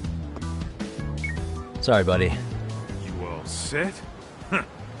hint. Sorry, buddy. You all set?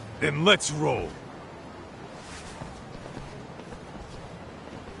 Then let's roll.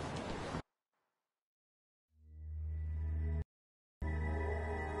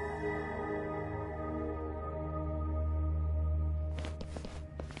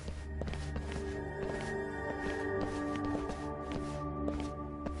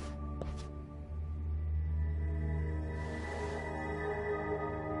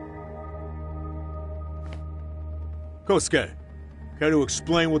 Kosuke, care to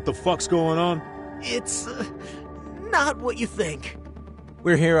explain what the fuck's going on? It's, not what you think.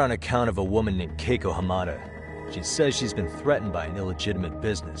 We're here on account of a woman named Keiko Hamada. She says she's been threatened by an illegitimate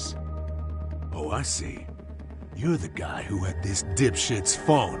business. Oh, I see. You're the guy who had this dipshit's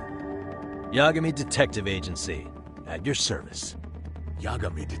phone. Yagami Detective Agency. At your service.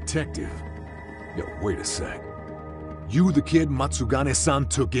 Yagami Detective? Yo, wait a sec. You the kid Matsugane-san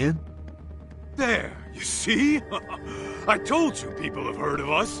took in? There, you see? I told you people have heard of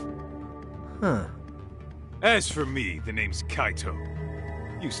us. Huh. As for me, the name's Kaito.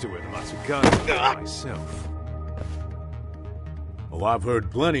 Used to wear the Matsugane myself. Oh, I've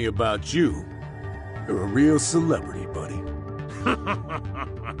heard plenty about you. You're a real celebrity, buddy.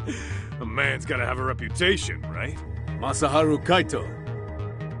 A man's gotta have a reputation, right? Masaharu Kaito.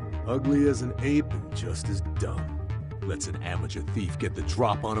 Ugly as an ape and just as dumb. Lets an amateur thief get the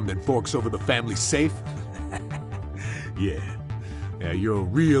drop on him, then forks over the family safe? Yeah, you're a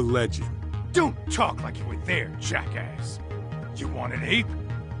real legend. Don't talk like you were there, jackass. You want an ape?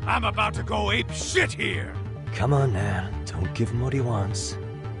 I'm about to go ape shit here. Come on now, don't give him what he wants.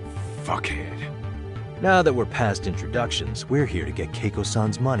 Fuckhead. Now that we're past introductions, we're here to get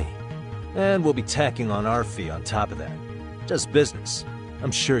Keiko-san's money. And we'll be tacking on our fee on top of that. Just business.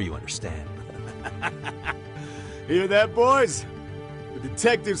 I'm sure you understand. Hear that, boys? The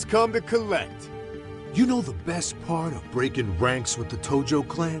detectives come to collect. You know the best part of breaking ranks with the Tojo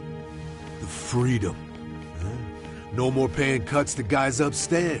clan? The freedom. Huh? No more paying cuts to guys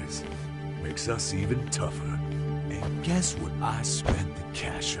upstairs. Makes us even tougher. And guess what I spent the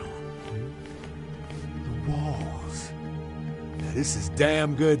cash on? The walls. Now this is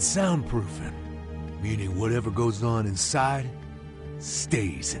damn good soundproofing. Meaning whatever goes on inside,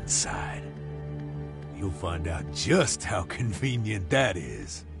 stays inside. You'll find out just how convenient that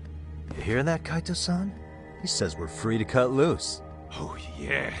is. You hear that, Kaito-san? He says we're free to cut loose. Oh,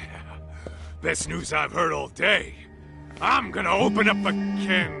 yeah. Best news I've heard all day. I'm gonna open up a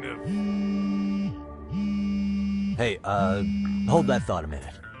can of... Hey, hold that thought a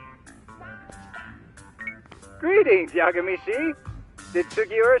minute. Greetings, Yagami-shi. Did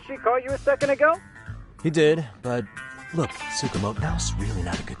Sugiura-shi call you a second ago? He did, but look, Tsukumo, now's really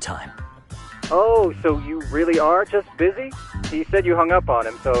not a good time. Oh, so you really are just busy? He said you hung up on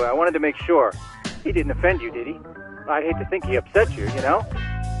him, so I wanted to make sure. He didn't offend you, did he? I'd hate to think he upset you, you know?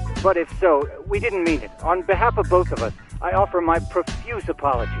 But if so, we didn't mean it. On behalf of both of us, I offer my profuse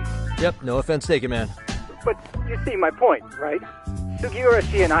apologies. Yep, no offense taken, man. But you see my point, right?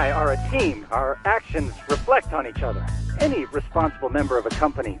 Sugiura-shi and I are a team. Our actions reflect on each other. Any responsible member of a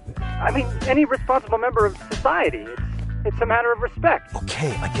company, any responsible member of society, it's a matter of respect.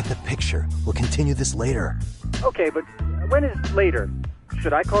 Okay, I get the picture. We'll continue this later. Okay, but when is later?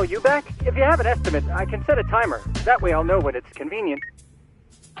 Should I call you back? If you have an estimate, I can set a timer. That way I'll know when it's convenient.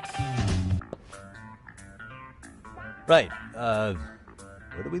 Right,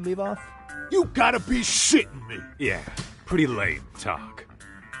 where do we leave off? You gotta be shitting me! Yeah, pretty lame talk.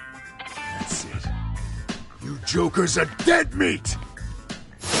 That's it. You jokers are dead meat!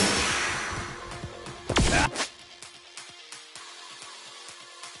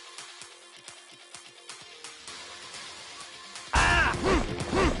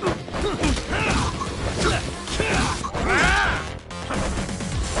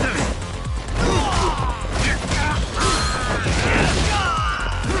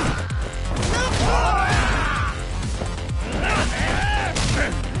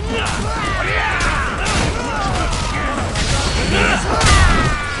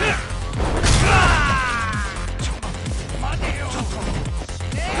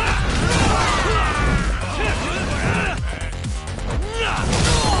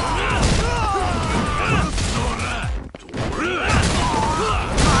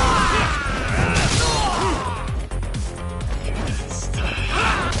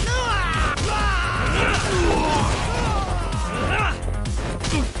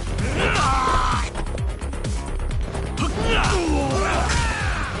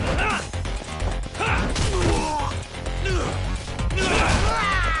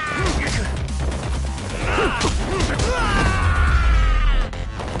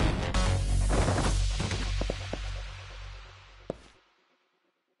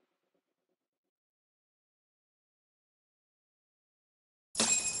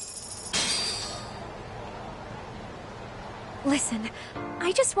 Listen,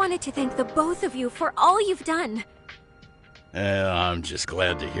 I just wanted to thank the both of you for all you've done. I'm just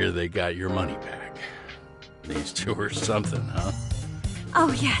glad to hear they got your money back. These two are something, huh?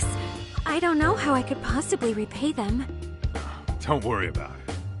 Oh, yes. I don't know how I could possibly repay them. Don't worry about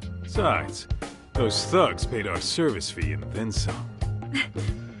it. Besides, those thugs paid our service fee and then some.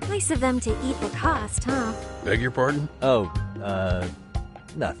 Nice of them to eat the cost, huh? Beg your pardon? Oh,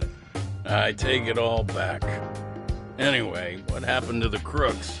 nothing. I take it all back. Anyway, what happened to the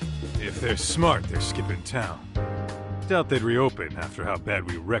crooks? If they're smart, they're skipping town. Doubt they'd reopen after how bad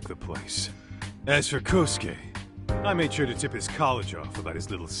we wrecked the place. As for Kosuke, I made sure to tip his college off about his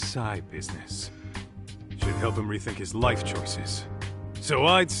little side business. Should help him rethink his life choices. So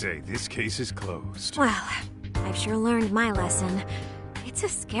I'd say this case is closed. Well, I've sure learned my lesson. It's a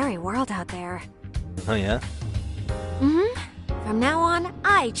scary world out there. Oh, yeah? Mm-hmm. From now on,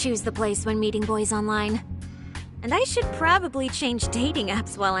 I choose the place when meeting boys online. And I should probably change dating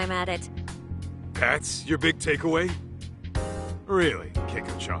apps while I'm at it. That's your big takeaway? Really,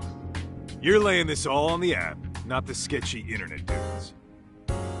 Kiko-chan? You're laying this all on the app, not the sketchy internet dudes.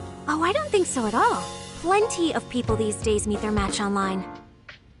 Oh, I don't think so at all. Plenty of people these days meet their match online.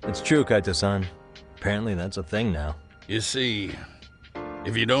 It's true, Kaito-san. Apparently that's a thing now. You see,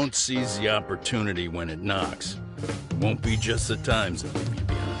 if you don't seize the opportunity when it knocks, it won't be just the times that leave you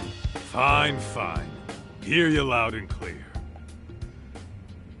behind. Fine, fine. Hear you loud and clear.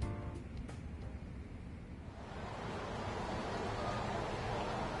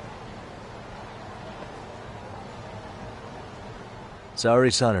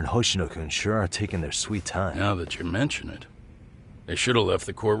 Saori-san and Hoshino-kun sure are taking their sweet time. Now that you mention it, they should have left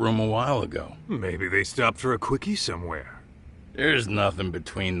the courtroom a while ago. Maybe they stopped for a quickie somewhere. There's nothing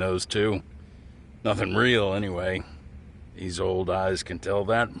between those two. Nothing real, anyway. These old eyes can tell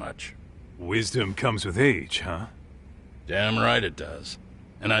that much. Wisdom comes with age, huh? Damn right it does.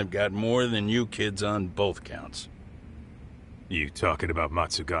 And I've got more than you kids on both counts. You talking about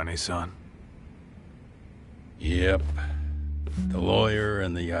Matsugane-san? Yep. The lawyer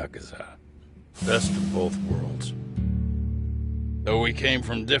and the Yakuza. Best of both worlds. Though we came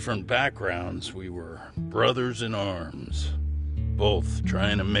from different backgrounds, we were brothers in arms. Both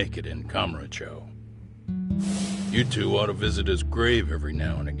trying to make it in Kamurocho. You two ought to visit his grave every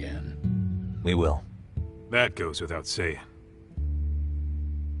now and again. We will. That goes without saying.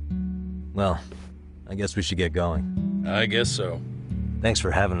 Well, I guess we should get going. I guess so. Thanks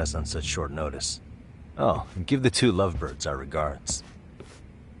for having us on such short notice. Oh, and give the two lovebirds our regards.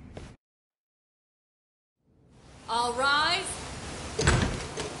 All rise.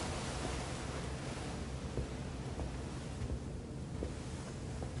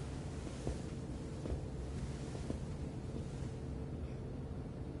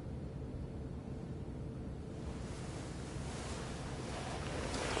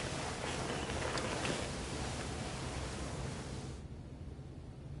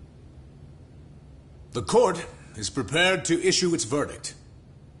 The court is prepared to issue its verdict.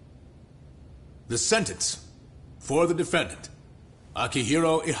 The sentence for the defendant,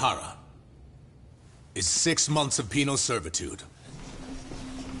 Akihiro Ihara, is 6 months of penal servitude.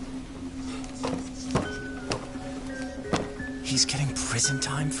 He's getting prison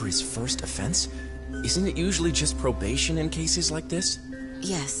time for his first offense? Isn't it usually just probation in cases like this?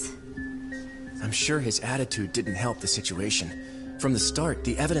 Yes. I'm sure his attitude didn't help the situation. From the start,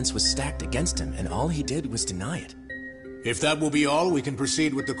 the evidence was stacked against him, and all he did was deny it. If that will be all, we can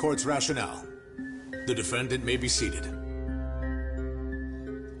proceed with the court's rationale. The defendant may be seated.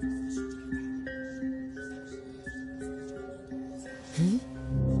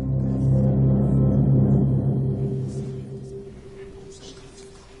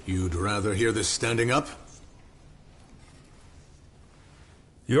 You'd rather hear this standing up?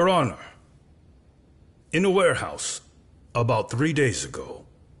 Your Honor, in a warehouse, about 3 days ago,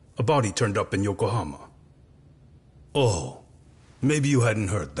 a body turned up in Yokohama. Oh, maybe you hadn't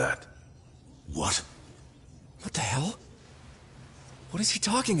heard that. What? What the hell? What is he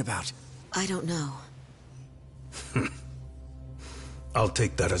talking about? I don't know. I'll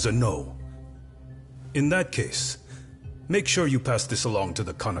take that as a no. In that case, make sure you pass this along to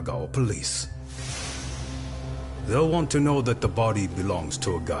the Kanagawa police. They'll want to know that the body belongs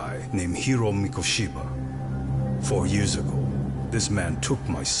to a guy named Hiro Mikoshiba. 4 years ago, this man took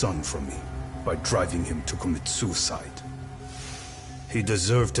my son from me by driving him to commit suicide. He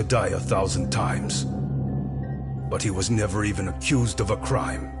deserved to die 1,000 times, but he was never even accused of a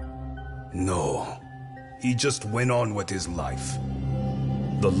crime. No, he just went on with his life.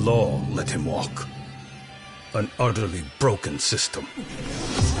 The law let him walk. An utterly broken system.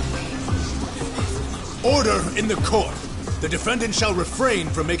 Order in the court! The defendant shall refrain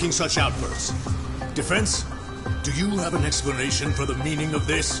from making such outbursts. Defense? Do you have an explanation for the meaning of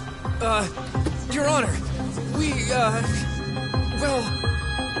this? Your Honor, well...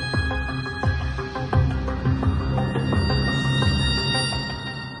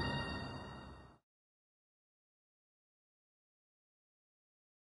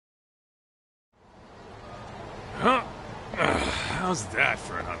 Huh? How's that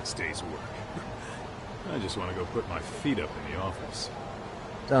for an honest day's work? I just want to go put my feet up in the office.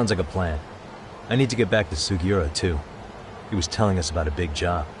 Sounds like a plan. I need to get back to Sugiura, too. He was telling us about a big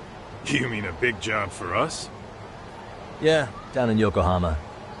job. You mean a big job for us? Yeah, down in Yokohama.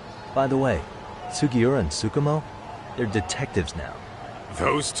 By the way, Sugiura and Tsukumo, they're detectives now.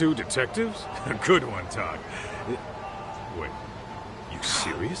 Those two detectives? A good one, Todd. Wait, you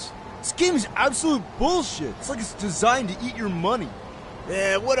serious? This game is absolute bullshit. It's like it's designed to eat your money.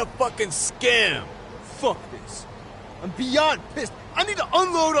 Yeah, what a fucking scam. Fuck this. I'm beyond pissed. I need to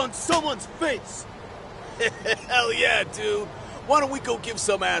unload on someone's face. Hell yeah, dude. Why don't we go give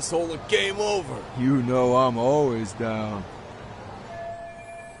some asshole a game over? You know I'm always down.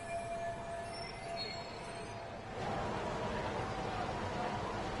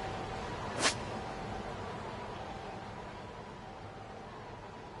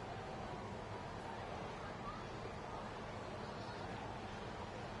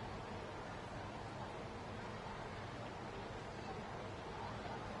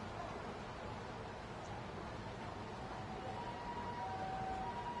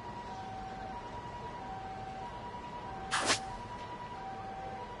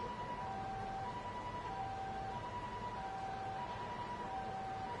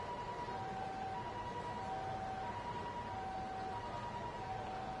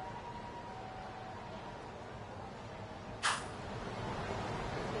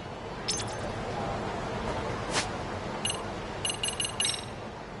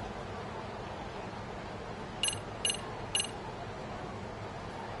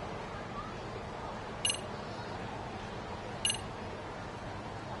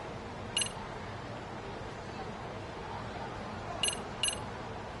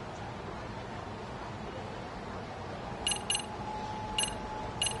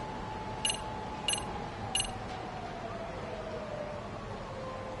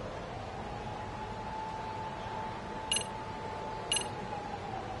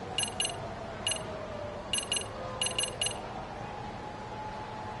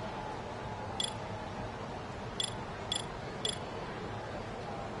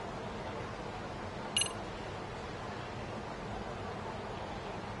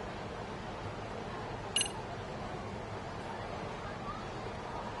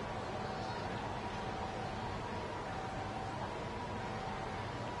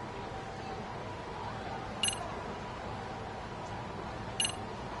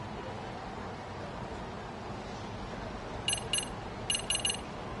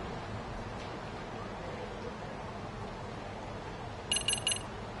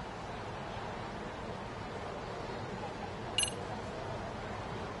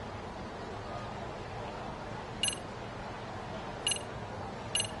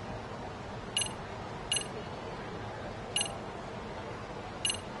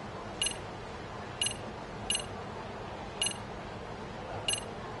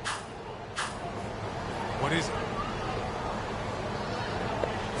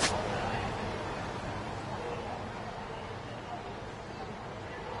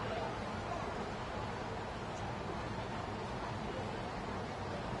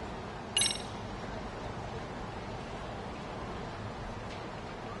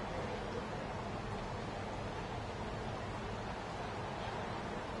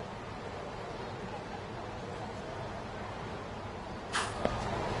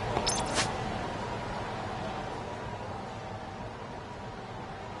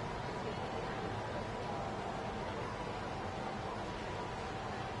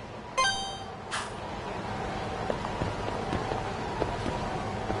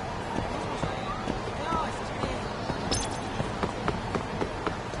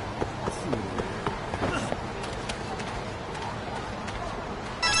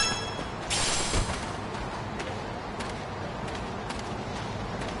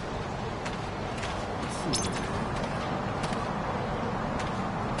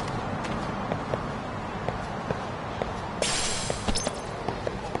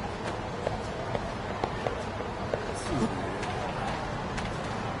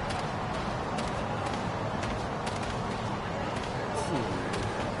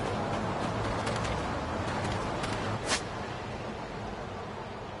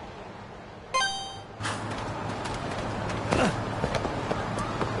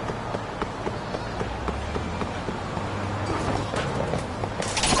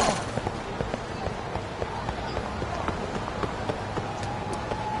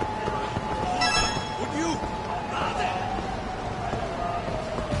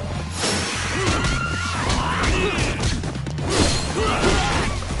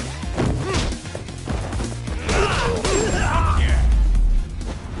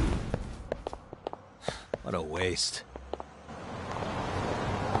 What a waste.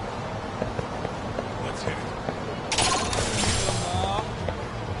 Let's hit it.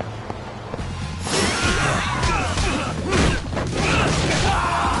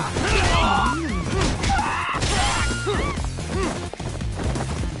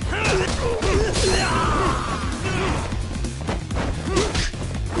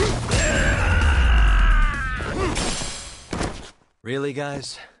 Really,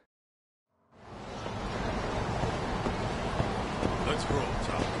 guys? Let's roll,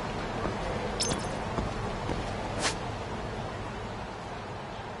 Tom.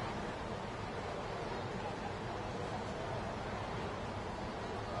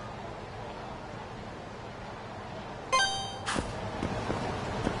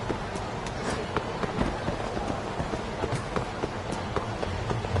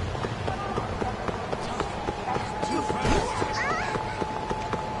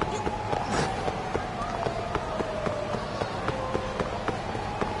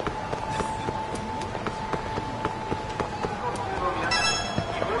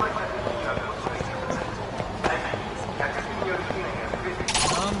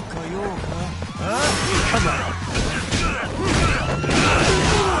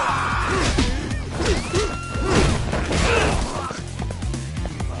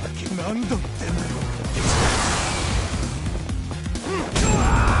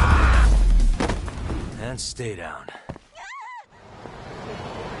 And stay down.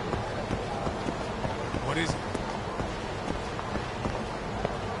 What is it?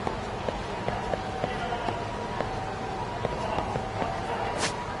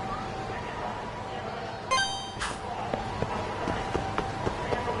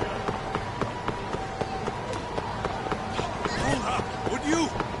 Hold up, would you?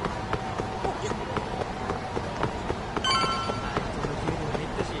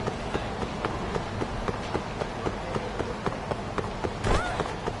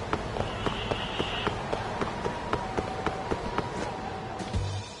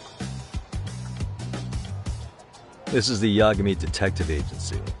 This is the Yagami Detective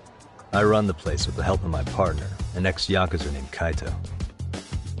Agency. I run the place with the help of my partner, an ex-Yakuza named Kaito.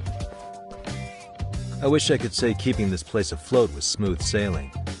 I wish I could say keeping this place afloat was smooth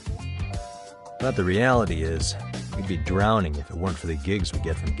sailing. But the reality is, we'd be drowning if it weren't for the gigs we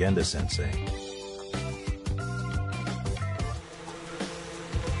get from Genda-sensei.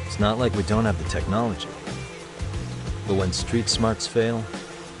 It's not like we don't have the technology. But when street smarts fail,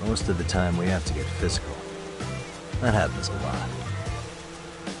 most of the time we have to get physical. That happens a lot.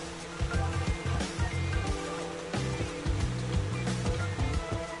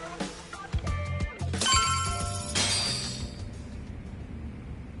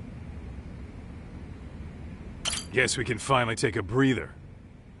 Guess we can finally take a breather.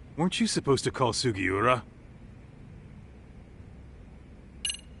 Weren't you supposed to call Sugiura?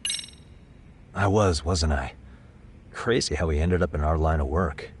 I wasn't I? Crazy how he ended up in our line of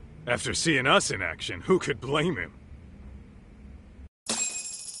work. After seeing us in action, who could blame him?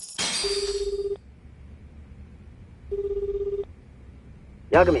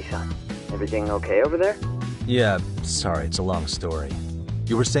 Yagami-san, everything okay over there? Yeah, sorry, it's a long story.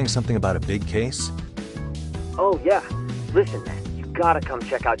 You were saying something about a big case? Oh, yeah. Listen, man, you gotta come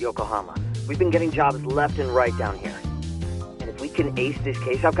check out Yokohama. We've been getting jobs left and right down here. And if we can ace this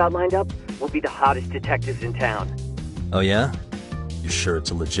case I've got lined up, we'll be the hottest detectives in town. Oh yeah? You sure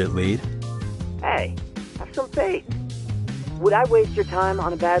it's a legit lead? Hey, have some faith. Would I waste your time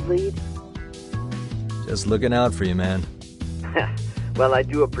on a bad lead? Just looking out for you, man. Well, I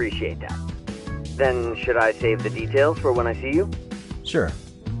do appreciate that. Then, should I save the details for when I see you? Sure.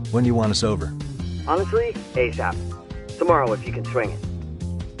 When do you want us over? Honestly, ASAP. Tomorrow if you can swing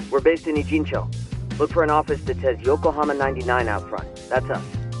it. We're based in Ijincho. Look for an office that says Yokohama 99 out front. That's us.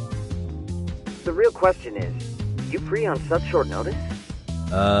 The real question is, you free on such short notice?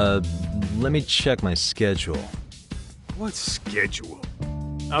 Let me check my schedule. What schedule?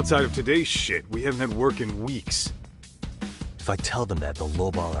 Outside of today's shit, we haven't had work in weeks. If I tell them that, they'll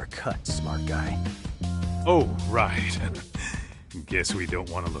lowball our cut, smart guy. Oh, right. Guess we don't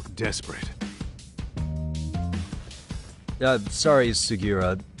want to look desperate. Sorry,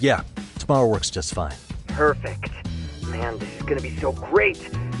 Sugiura. Yeah, tomorrow works just fine. Perfect. Man, this is gonna be so great.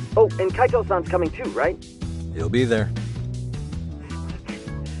 Oh, and Kaito-san's coming too, right? He'll be there.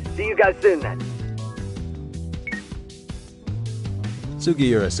 See you guys soon, then.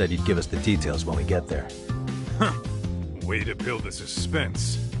 Sugiura said he'd give us the details when we get there. Huh. Way to build the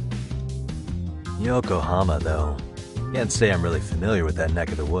suspense. Yokohama, though. Can't say I'm really familiar with that neck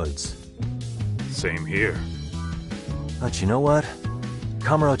of the woods. Same here. But you know what?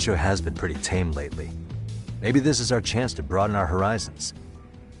 Kamurocho has been pretty tame lately. Maybe this is our chance to broaden our horizons.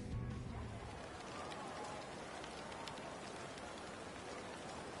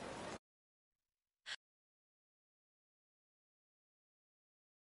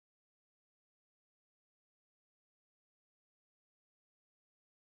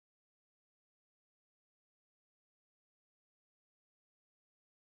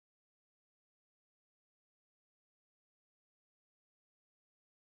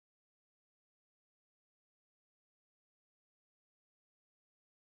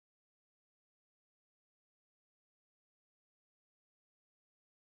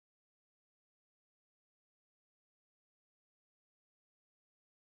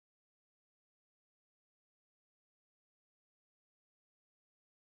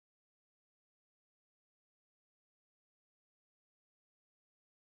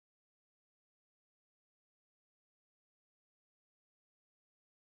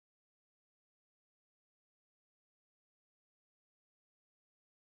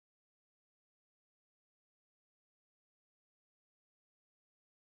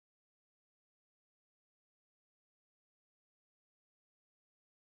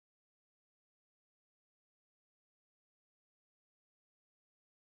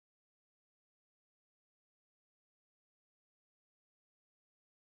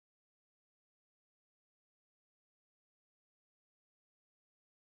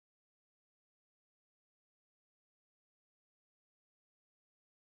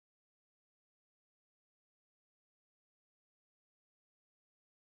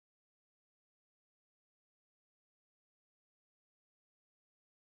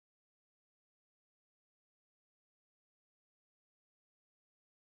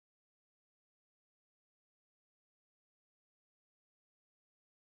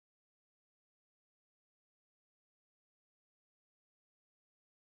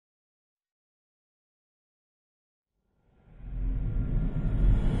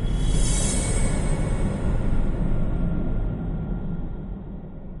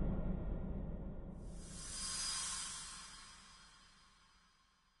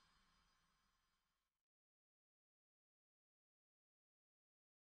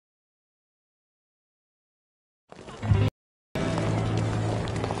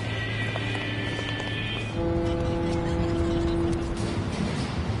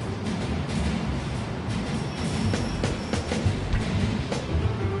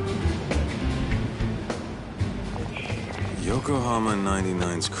 Yokohama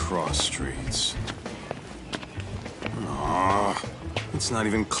 99's cross streets. Aw, it's not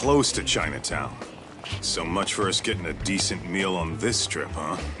even close to Chinatown. So much for us getting a decent meal on this trip,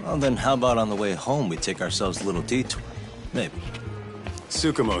 huh? Well, then how about on the way home we take ourselves a little detour? Maybe.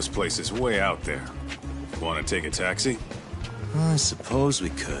 Tsukumo's place is way out there. Want to take a taxi? I suppose we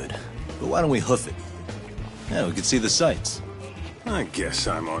could. But why don't we hoof it? Yeah, we could see the sights. I guess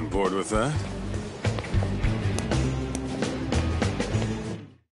I'm on board with that.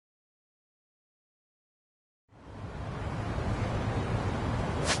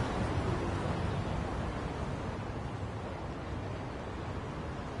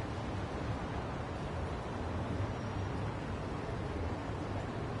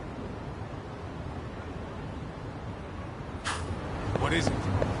 What is it?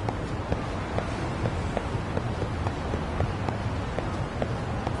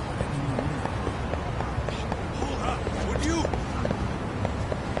 Hold up, would you?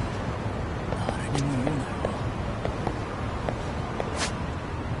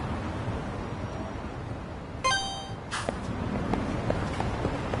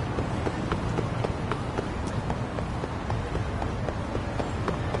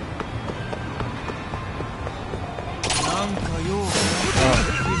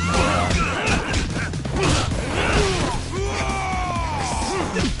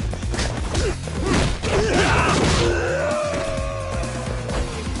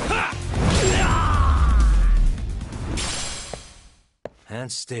 And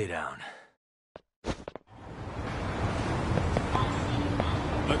stay down.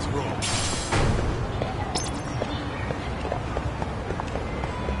 Let's roll.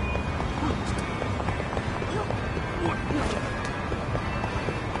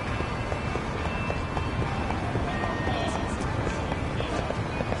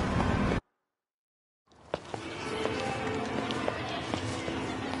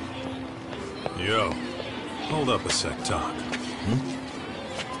 Yo, hold up a sec, Talk.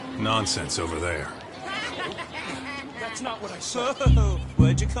 Nonsense over there. That's not what I said.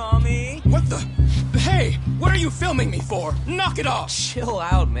 What'd you call me? What the? Hey, what are you filming me for? Knock it off! Chill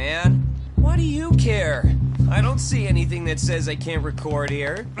out, man. Why do you care? I don't see anything that says I can't record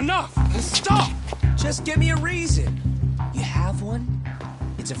here. Enough! Stop! Just give me a reason. You have one?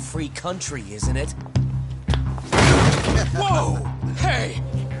 It's a free country, isn't it? Whoa! Hey!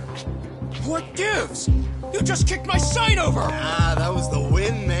 What gives? You just kicked my sign over! Ah, that was the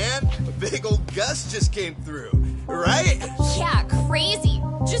wind, man. A big old gust just came through, right? Yeah, crazy.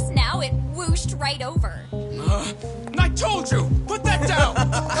 Just now it whooshed right over. I told you! Put that down!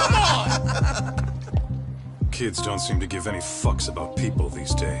 Come on! Kids don't seem to give any fucks about people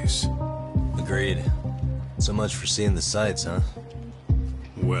these days. Agreed. So much for seeing the sights, huh?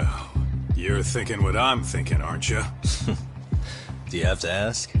 Well, you're thinking what I'm thinking, aren't you? Do you have to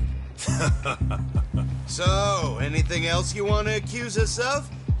ask? So, anything else you want to accuse us of?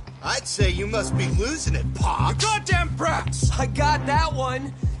 I'd say you must be losing it, Pops. You goddamn brats! I got that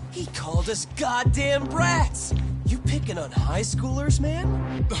one. He called us goddamn brats. You picking on high schoolers,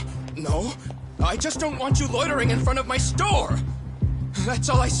 man? No, I just don't want you loitering in front of my store. That's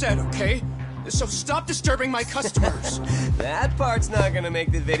all I said, okay? So stop disturbing my customers. That part's not gonna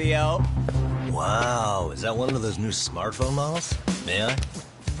make the video. Wow, is that one of those new smartphone models? May I?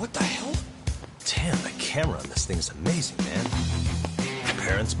 What the hell? Damn, the camera on this thing is amazing, man. Your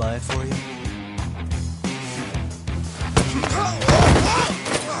parents buy it for you?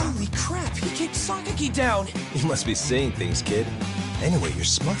 Holy crap, he kicked Sakaki down. You must be seeing things, kid. Anyway, your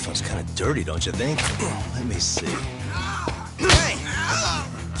smartphone's kind of dirty, don't you think? Let me see. Hey!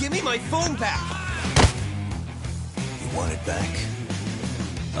 Give me my phone back! You want it back?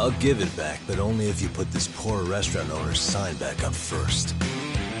 I'll give it back, but only if you put this poor restaurant owner's sign back up first.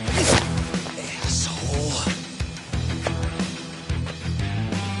 Asshole.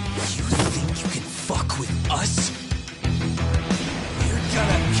 You think you can fuck with us? You're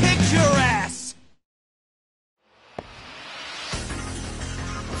gonna kick your ass!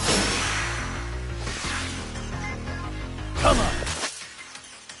 Come on!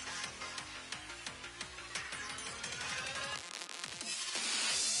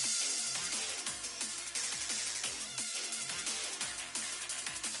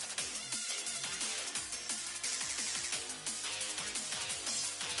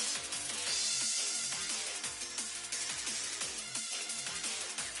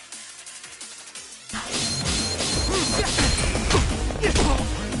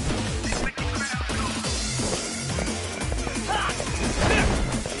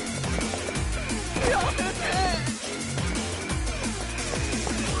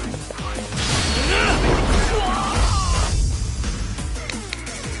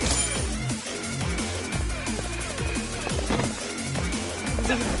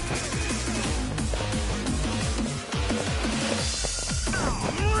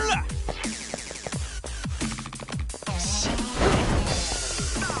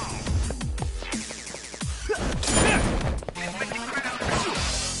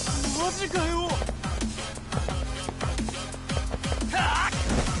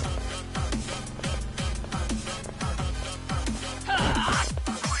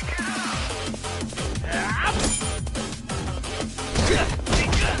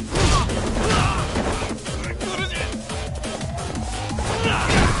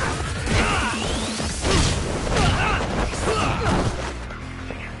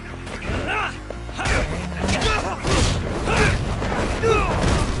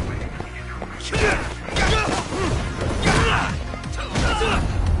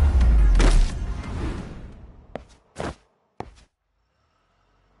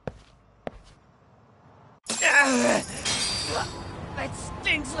 That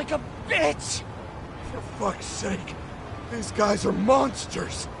stings like a bitch! For fuck's sake, these guys are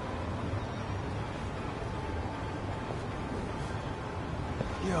monsters!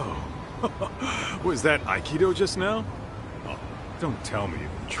 Yo, was that Aikido just now? Oh, don't tell me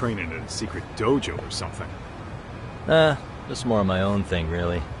you've been training in a secret dojo or something. Just more of my own thing,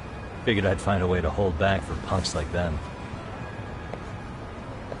 really. Figured I'd find a way to hold back for punks like them.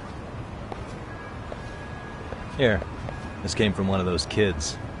 Here, this came from one of those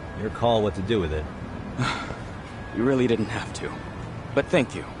kids. Your call what to do with it. You really didn't have to. But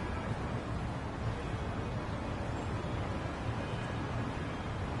thank you.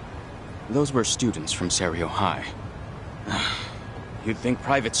 Those were students from Serio High. You'd think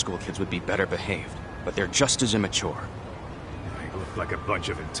private school kids would be better behaved, but they're just as immature. They look like a bunch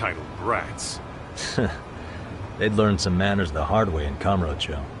of entitled brats. They'd learn some manners the hard way in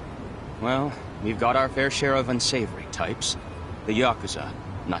Kamurocho. Well, we've got our fair share of unsavory types. The Yakuza,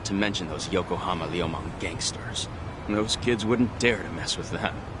 not to mention those Yokohama Liomang gangsters. Those kids wouldn't dare to mess with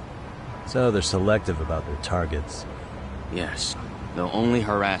them. So they're selective about their targets. Yes. They'll only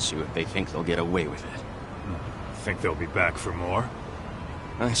harass you if they think they'll get away with it. Think they'll be back for more?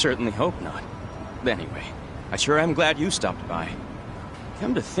 I certainly hope not. Anyway, I sure am glad you stopped by.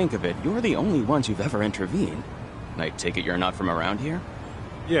 Come to think of it, you're the only ones who've ever intervened. I take it you're not from around here?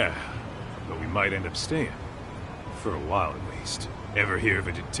 Yeah, but we might end up staying. For a while, at least. Ever hear of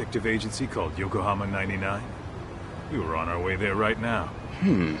a detective agency called Yokohama 99? We were on our way there right now.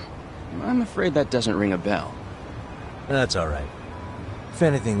 I'm afraid that doesn't ring a bell. That's all right. If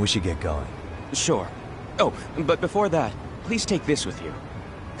anything, we should get going. Sure. Oh, but before that, please take this with you.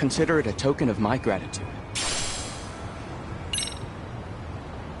 Consider it a token of my gratitude.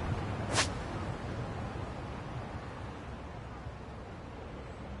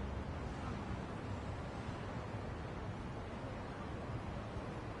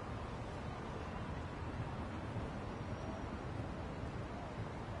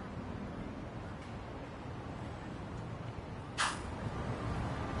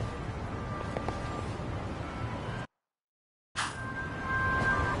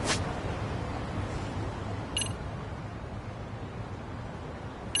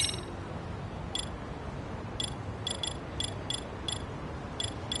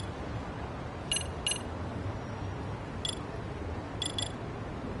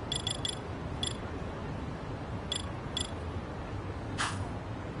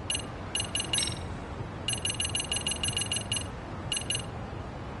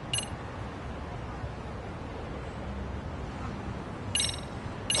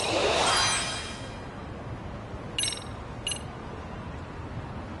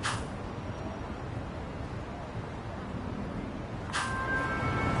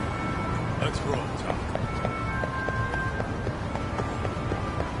 Let's roll, Tom.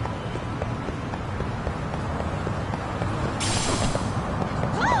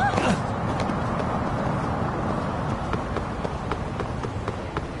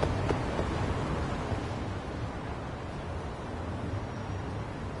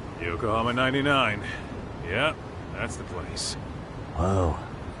 Yokohama 99. Yeah, that's the place. Whoa,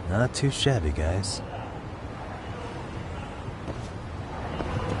 not too shabby, guys.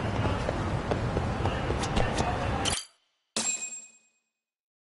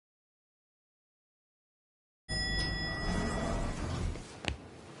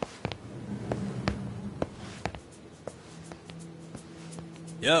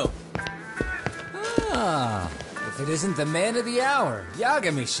 Yo. Ah, if it isn't the man of the hour,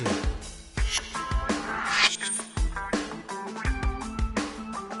 Yagami.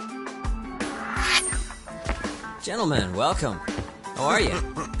 Gentlemen, welcome. How are you?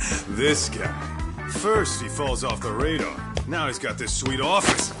 This guy. First he falls off the radar. Now he's got this sweet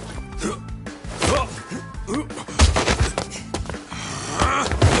office.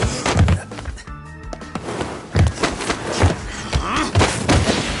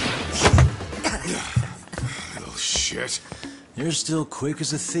 Little shit. You're still quick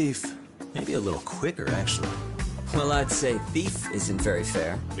as a thief. Maybe a little quicker, actually. Well, I'd say thief isn't very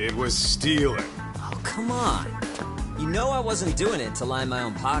fair. It was stealing. Oh, come on. You know I wasn't doing it to line my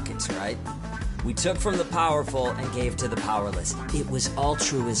own pockets, right? We took from the powerful and gave to the powerless. It was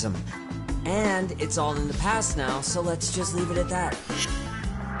altruism. And it's all in the past now, so let's just leave it at that.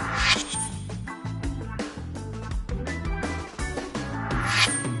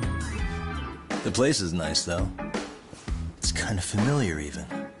 The place is nice, though. It's kind of familiar, even.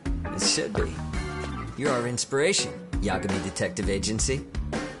 It should be. You're our inspiration, Yagami Detective Agency.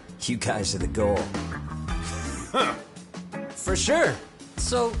 You guys are the goal. For sure.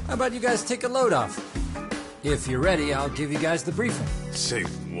 So, how about you guys take a load off? If you're ready, I'll give you guys the briefing. Say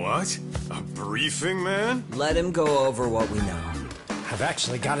what? A briefing, man? Let him go over what we know. I've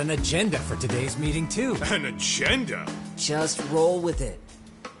actually got an agenda for today's meeting, too. An agenda? Just roll with it.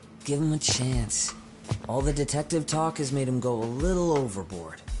 Give him a chance. All the detective talk has made him go a little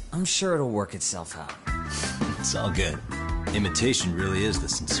overboard. I'm sure it'll work itself out. It's all good. Imitation really is the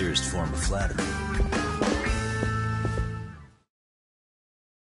sincerest form of flattery.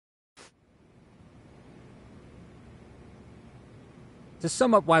 To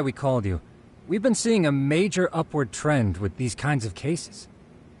sum up why we called you, we've been seeing a major upward trend with these kinds of cases.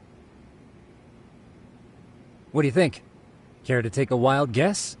 What do you think? Care to take a wild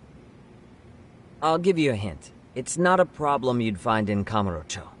guess? I'll give you a hint. It's not a problem you'd find in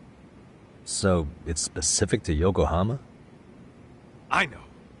Kamurocho. So, it's specific to Yokohama? I know.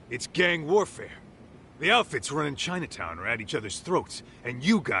 It's gang warfare. The outfits running Chinatown are at each other's throats, and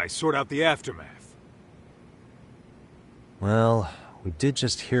you guys sort out the aftermath. Well, we did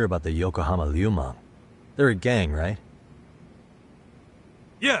just hear about the Yokohama Liumang. They're a gang, right?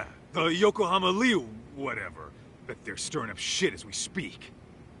 Yeah, the Yokohama Liu, whatever. Bet they're stirring up shit as we speak.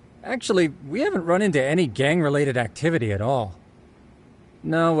 Actually, we haven't run into any gang-related activity at all.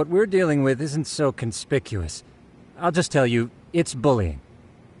 No, what we're dealing with isn't so conspicuous. I'll just tell you, it's bullying.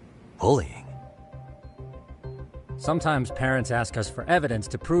 Bullying? Sometimes parents ask us for evidence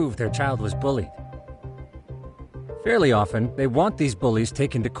to prove their child was bullied. Fairly often, they want these bullies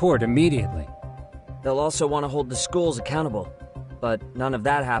taken to court immediately. They'll also want to hold the schools accountable, but none of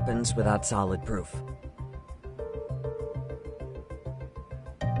that happens without solid proof.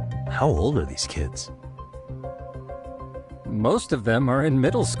 How old are these kids? Most of them are in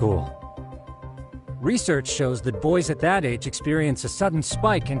middle school. Research shows that boys at that age experience a sudden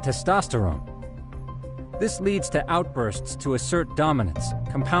spike in testosterone. This leads to outbursts to assert dominance,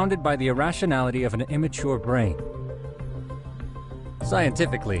 compounded by the irrationality of an immature brain.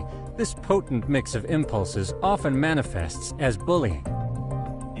 Scientifically, this potent mix of impulses often manifests as bullying.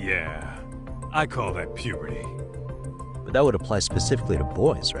 Yeah, I call that puberty. But that would apply specifically to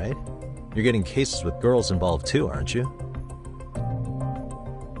boys, right? You're getting cases with girls involved too, aren't you?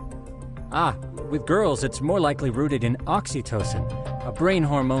 With girls, it's more likely rooted in oxytocin, a brain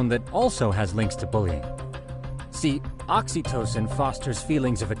hormone that also has links to bullying. See, oxytocin fosters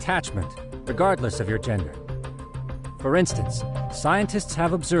feelings of attachment, regardless of your gender. For instance, scientists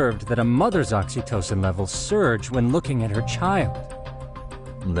have observed that a mother's oxytocin levels surge when looking at her child.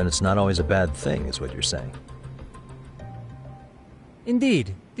 Then it's not always a bad thing, is what you're saying.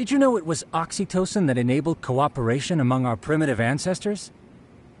 Indeed. Did you know it was oxytocin that enabled cooperation among our primitive ancestors?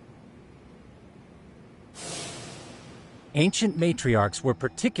 Ancient matriarchs were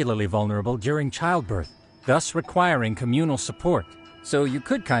particularly vulnerable during childbirth, thus requiring communal support. So you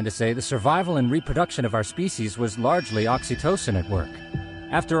could kinda say the survival and reproduction of our species was largely oxytocin at work.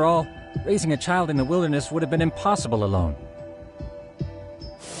 After all, raising a child in the wilderness would have been impossible alone.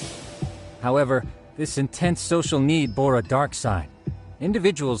 However, this intense social need bore a dark side.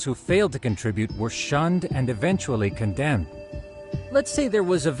 Individuals who failed to contribute were shunned and eventually condemned. Let's say there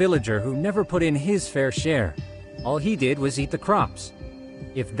was a villager who never put in his fair share. All he did was eat the crops.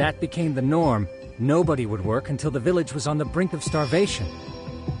 If that became the norm, nobody would work until the village was on the brink of starvation.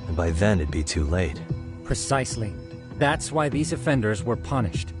 And by then it'd be too late. Precisely. That's why these offenders were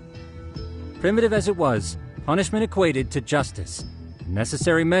punished. Primitive as it was, punishment equated to justice, a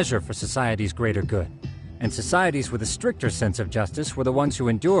necessary measure for society's greater good. And societies with a stricter sense of justice were the ones who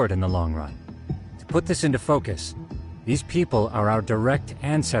endured in the long run. To put this into focus, these people are our direct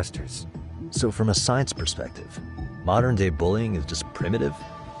ancestors. So from a science perspective, modern-day bullying is just primitive?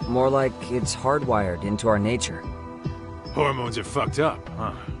 More like it's hardwired into our nature. Hormones are fucked up,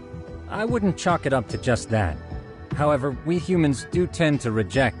 huh? I wouldn't chalk it up to just that. However, we humans do tend to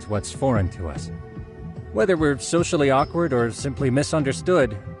reject what's foreign to us. Whether we're socially awkward or simply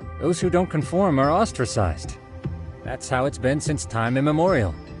misunderstood, those who don't conform are ostracized. That's how it's been since time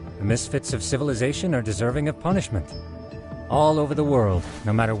immemorial. The misfits of civilization are deserving of punishment. All over the world,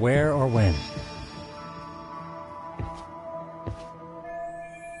 no matter where or when.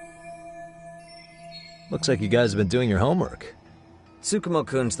 Looks like you guys have been doing your homework.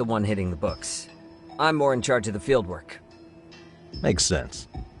 Tsukumo-kun's the one hitting the books. I'm more in charge of the fieldwork. Makes sense.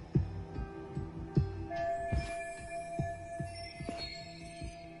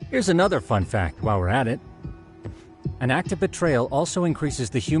 Here's another fun fact while we're at it. An act of betrayal also increases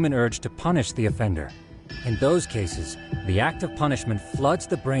the human urge to punish the offender. In those cases, the act of punishment floods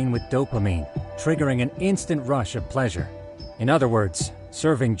the brain with dopamine, triggering an instant rush of pleasure. In other words,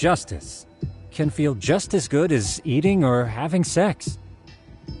 serving justice can feel just as good as eating or having sex.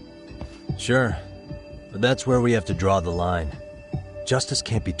 Sure, but that's where we have to draw the line. Justice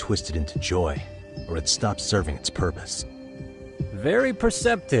can't be twisted into joy, or it stops serving its purpose. Very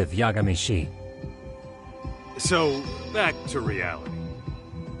perceptive, Yagami-shi. So, back to reality.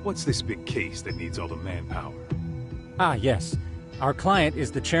 What's this big case that needs all the manpower? Ah, yes. Our client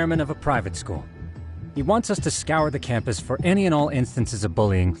is the chairman of a private school. He wants us to scour the campus for any and all instances of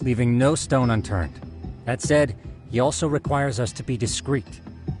bullying, leaving no stone unturned. That said, he also requires us to be discreet.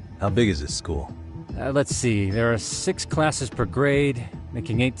 How big is this school? Let's see, there are 6 classes per grade,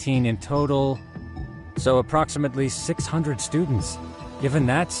 making 18 in total. So approximately 600 students. Given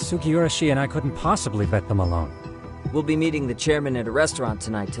that, Sugiura-shi and I couldn't possibly vet them alone. We'll be meeting the chairman at a restaurant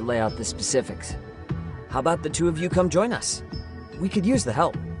tonight to lay out the specifics. How about the two of you come join us? We could use the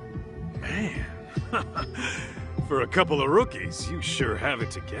help. Man, for a couple of rookies, you sure have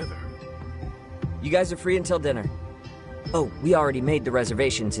it together. You guys are free until dinner. Oh, we already made the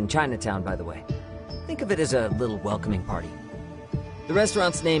reservations in Chinatown, by the way. Think of it as a little welcoming party. The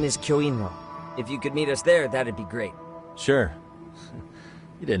restaurant's name is Kyoinro. If you could meet us there, that'd be great. Sure.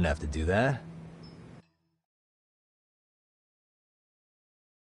 You didn't have to do that.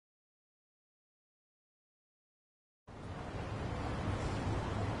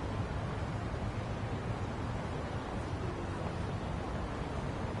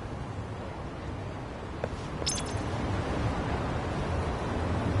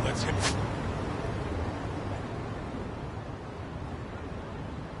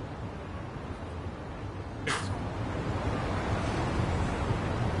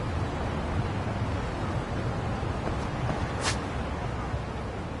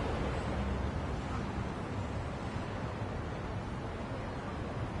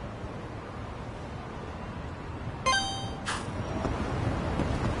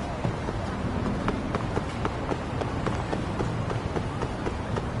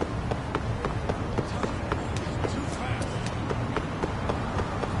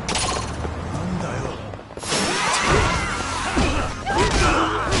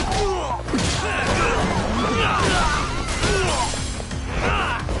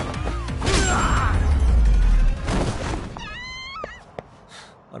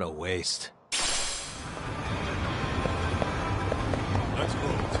 What a waste. Let's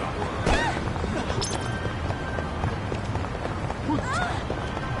roll, Tom.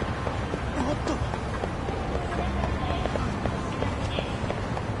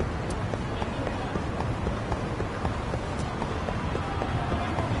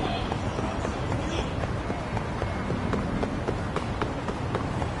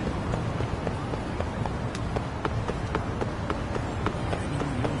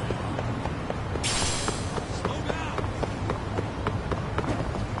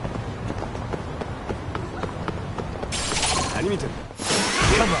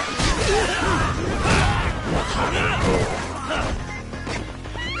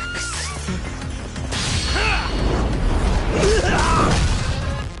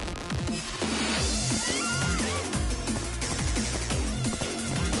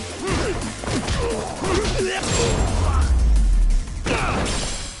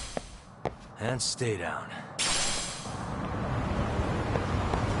 And stay down.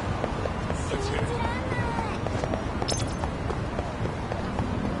 Let's hit it.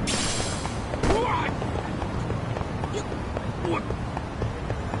 What?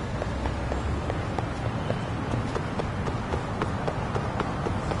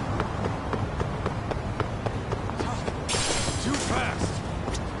 Too fast.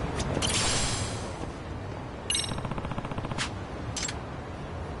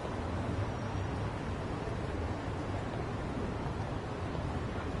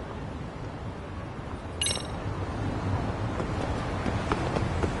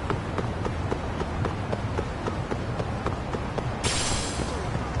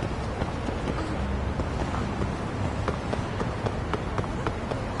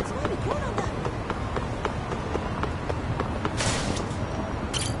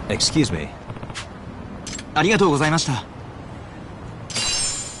 Excuse me. ありがとうございました。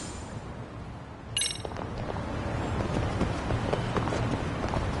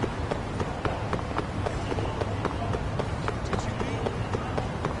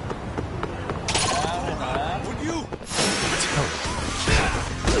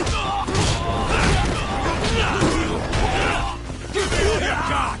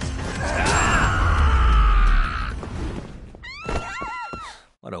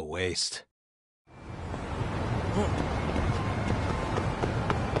What a waste.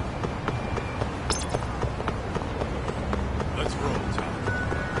 Let's roll, Tom.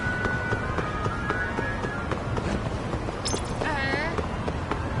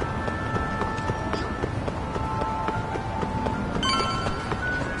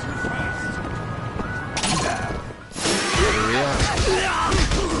 Too fast.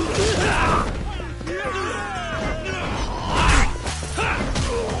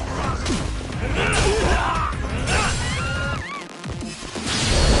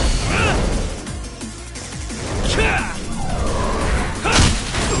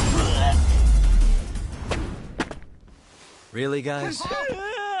 Really, guys? What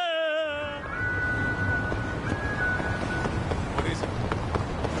is it?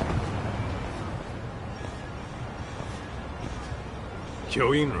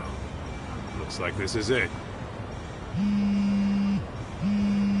 Kyoinro. Looks like this is it.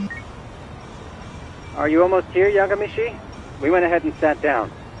 Are you almost here, Yagami? We went ahead and sat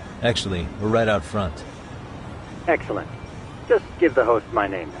down. Actually, we're right out front. Excellent. Just give the host my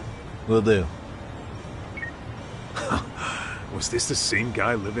name then. Will do. Was this the same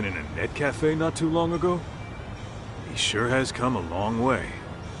guy living in a net cafe not too long ago? He sure has come a long way.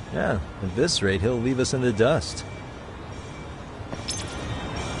 Yeah, at this rate, he'll leave us in the dust.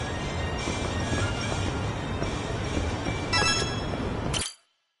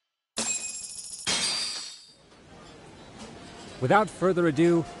 Without further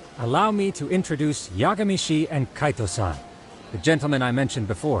ado, allow me to introduce Yagami and Kaito-san, the gentlemen I mentioned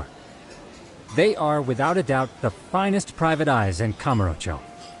before. They are, without a doubt, the finest private eyes in Kamurocho.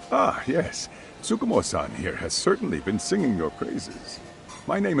 Ah, yes. Tsukumo-san here has certainly been singing your praises.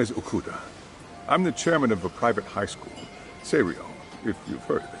 My name is Okuda. I'm the chairman of a private high school, Seiryo, if you've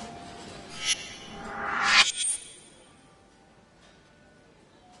heard of it.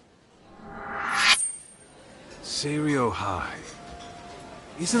 Seiryo High.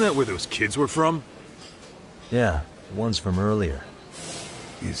 Isn't that where those kids were from? Yeah, the ones from earlier.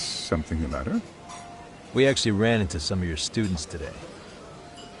 Is something the matter? We actually ran into some of your students today.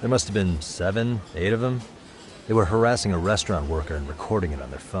 There must have been 7, 8 of them. They were harassing a restaurant worker and recording it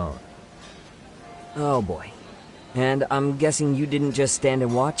on their phone. Oh boy. And I'm guessing you didn't just stand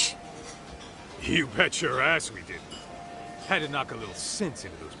and watch? You bet your ass we didn't. Had to knock a little sense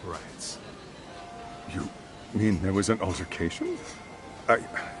into those brats. You mean there was an altercation?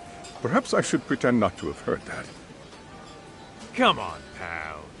 Perhaps I should pretend not to have heard that. Come on,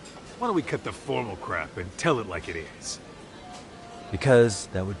 pal. Why don't we cut the formal crap and tell it like it is? Because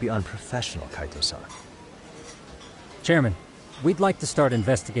that would be unprofessional, Kaito-san. Chairman, we'd like to start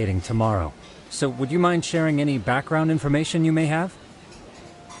investigating tomorrow. So would you mind sharing any background information you may have?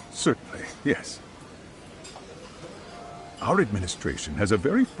 Certainly, yes. Our administration has a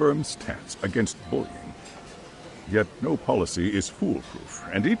very firm stance against bullying. Yet no policy is foolproof,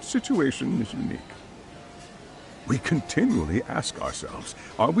 and each situation is unique. We continually ask ourselves,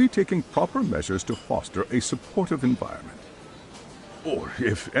 are we taking proper measures to foster a supportive environment? Or,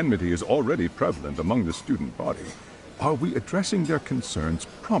 if enmity is already prevalent among the student body, are we addressing their concerns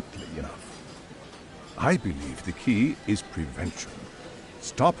promptly enough? I believe the key is prevention.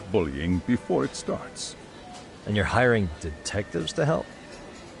 Stop bullying before it starts. And you're hiring detectives to help?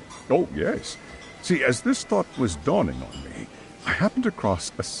 Oh, yes. See, as this thought was dawning on me, I happened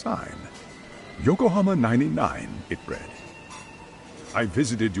across a sign. Yokohama 99, it read. I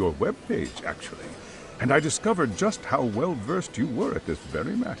visited your webpage, actually, and I discovered just how well-versed you were at this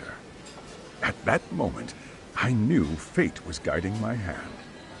very matter. At that moment, I knew fate was guiding my hand.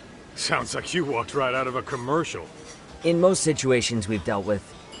 Sounds like you walked right out of a commercial. In most situations we've dealt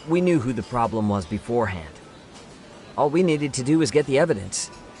with, we knew who the problem was beforehand. All we needed to do was get the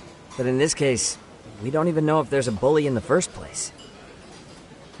evidence. But in this case, we don't even know if there's a bully in the first place.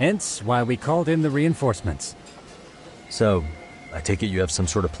 Hence why we called in the reinforcements. So, I take it you have some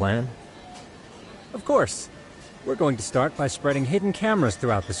sort of plan? Of course. We're going to start by spreading hidden cameras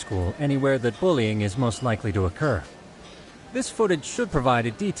throughout the school, anywhere that bullying is most likely to occur. This footage should provide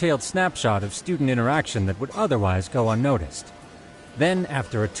a detailed snapshot of student interaction that would otherwise go unnoticed. Then,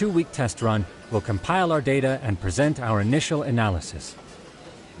 after a 2-week test run, we'll compile our data and present our initial analysis.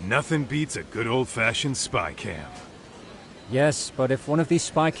 Nothing beats a good old-fashioned spy cam. Yes, but if one of these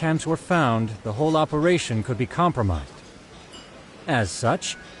spy cams were found, the whole operation could be compromised. As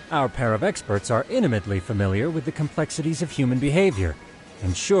such, our pair of experts are intimately familiar with the complexities of human behavior,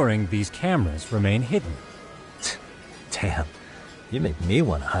 ensuring these cameras remain hidden. Damn, you make me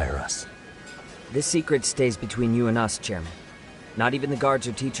want to hire us. This secret stays between you and us, Chairman. Not even the guards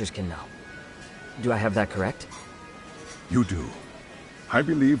or teachers can know. Do I have that correct? You do. I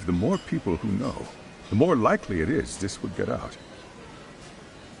believe the more people who know, the more likely it is this would get out.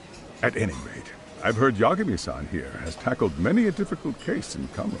 At any rate, I've heard Yagami-san here has tackled many a difficult case in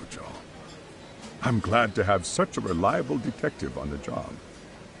Kamurocho. I'm glad to have such a reliable detective on the job.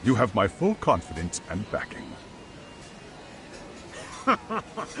 You have my full confidence and backing.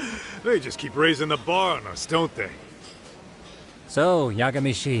 They just keep raising the bar on us, don't they? So,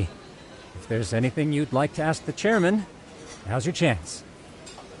 Yagami-shi, if there's anything you'd like to ask the chairman, now's your chance.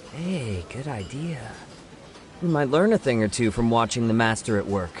 Hey, good idea. We might learn a thing or two from watching the master at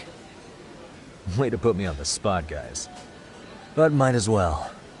work. Way to put me on the spot, guys. But might as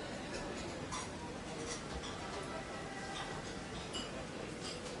well.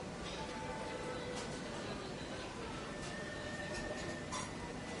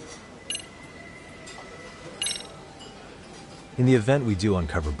 In the event we do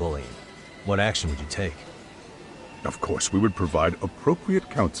uncover bullying, what action would you take? Of course, we would provide appropriate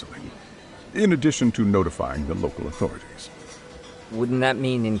counseling, in addition to notifying the local authorities. Wouldn't that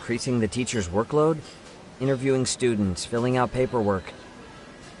mean increasing the teacher's workload? Interviewing students, filling out paperwork.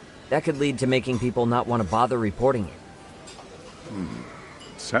 That could lead to making people not want to bother reporting it.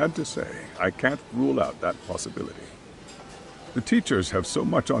 Sad to say, I can't rule out that possibility. The teachers have so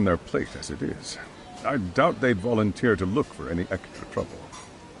much on their plate as it is. I doubt they'd volunteer to look for any extra trouble.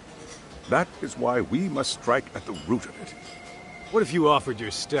 That is why we must strike at the root of it. What if you offered your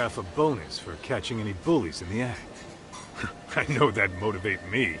staff a bonus for catching any bullies in the act? I know that'd motivate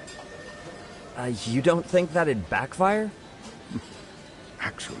me. You don't think that'd backfire?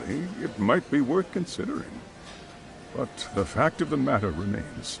 Actually, it might be worth considering. But the fact of the matter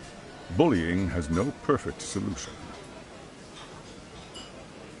remains. Bullying has no perfect solution.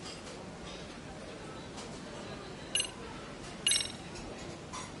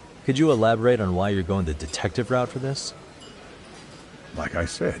 Could you elaborate on why you're going the detective route for this? Like I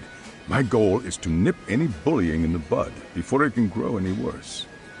said, my goal is to nip any bullying in the bud before it can grow any worse.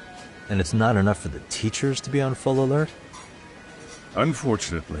 And it's not enough for the teachers to be on full alert?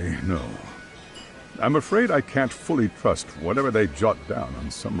 Unfortunately, no. I'm afraid I can't fully trust whatever they jot down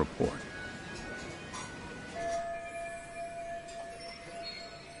on some report.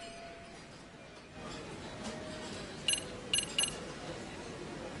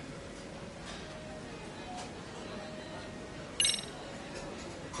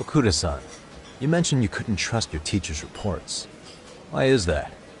 Okuda-san, you mentioned you couldn't trust your teacher's reports. Why is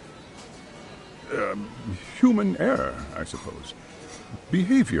that? Human error, I suppose.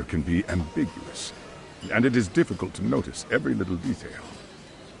 Behavior can be ambiguous, and it is difficult to notice every little detail.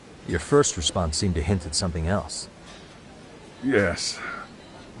 Your first response seemed to hint at something else. Yes.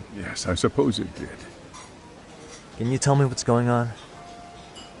 Yes, I suppose it did. Can you tell me what's going on?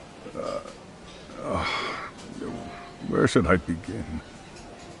 Where should I begin?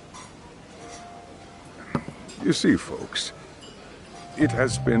 You see, folks, it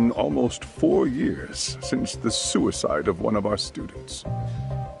has been almost 4 years since the suicide of one of our students.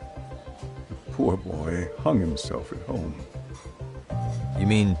 The poor boy hung himself at home. You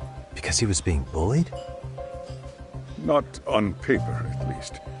mean because he was being bullied? Not on paper, at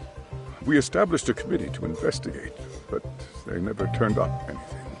least. We established a committee to investigate, but they never turned up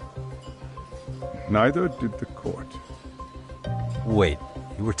anything. Neither did the court. Wait,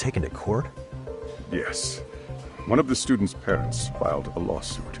 you were taken to court? Yes. One of the students' parents filed a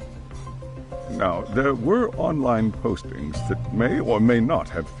lawsuit. Now, there were online postings that may or may not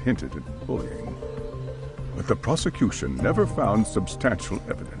have hinted at bullying. But the prosecution never found substantial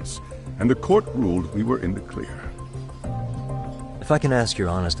evidence, and the court ruled we were in the clear. If I can ask your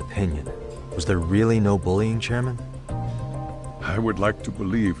honest opinion, was there really no bullying, Chairman? I would like to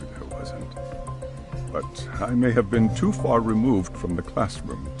believe there wasn't. But I may have been too far removed from the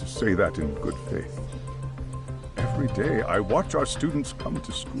classroom to say that in good faith. Every day I watch our students come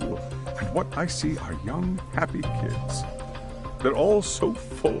to school, and what I see are young, happy kids. They're all so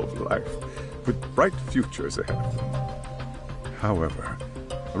full of life, with bright futures ahead of them. However,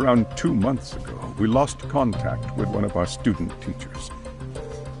 around 2 months ago, we lost contact with one of our student teachers.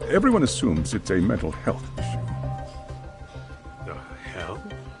 Everyone assumes it's a mental health issue. The hell?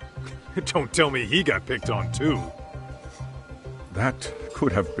 Don't tell me he got picked on too. That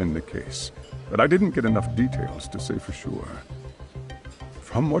could have been the case, but I didn't get enough details to say for sure.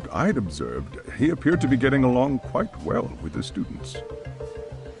 From what I'd observed, he appeared to be getting along quite well with the students.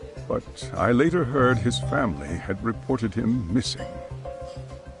 But I later heard his family had reported him missing.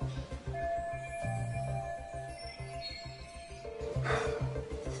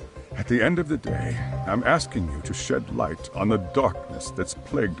 At the end of the day, I'm asking you to shed light on the darkness that's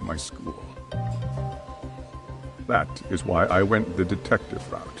plagued my school. That is why I went the detective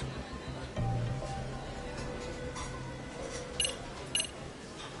route.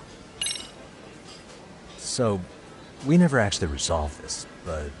 So, we never actually resolved this,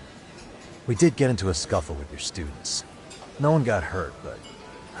 but we did get into a scuffle with your students. No one got hurt, but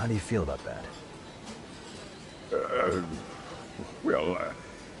how do you feel about that?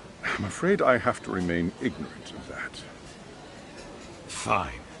 I'm afraid I have to remain ignorant of that.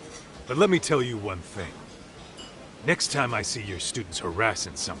 Fine. But let me tell you one thing. Next time I see your students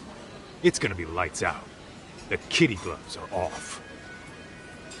harassing someone, it's gonna be lights out. The kitty gloves are off.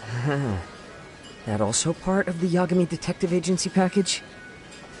 That also part of the Yagami Detective Agency package?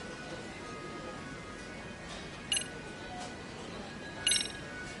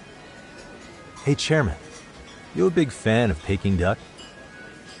 Hey, Chairman. You a big fan of Peking duck?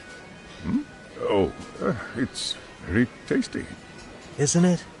 Oh, it's very tasty. Isn't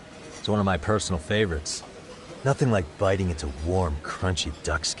it? It's one of my personal favorites. Nothing like biting into warm, crunchy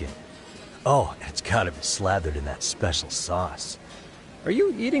duck skin. Oh, and it's gotta be slathered in that special sauce. Are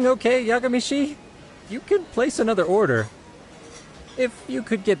you eating okay, Yagami-shi? You can place another order. If you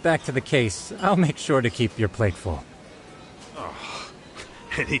could get back to the case, I'll make sure to keep your plate full. Oh,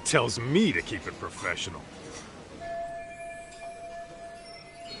 and he tells me to keep it professional.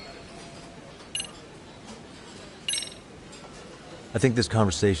 I think this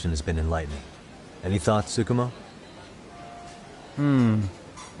conversation has been enlightening. Any thoughts, Tsukumo?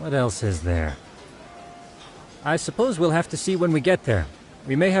 What else is there? I suppose we'll have to see when we get there.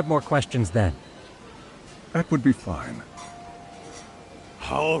 We may have more questions then. That would be fine.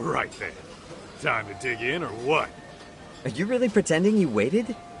 All right then. Time to dig in or what? Are you really pretending you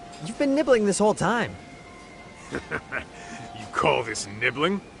waited? You've been nibbling this whole time. You call this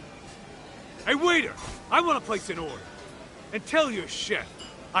nibbling? Hey waiter, I want to place an order. And tell your chef,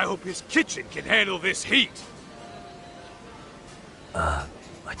 I hope his kitchen can handle this heat. I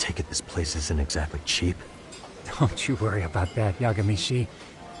take it this place isn't exactly cheap? Don't you worry about that, Yagami-shi.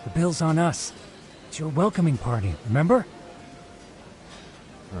 The bill's on us. It's your welcoming party, remember?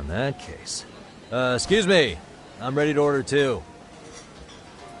 In that case. Excuse me. I'm ready to order too.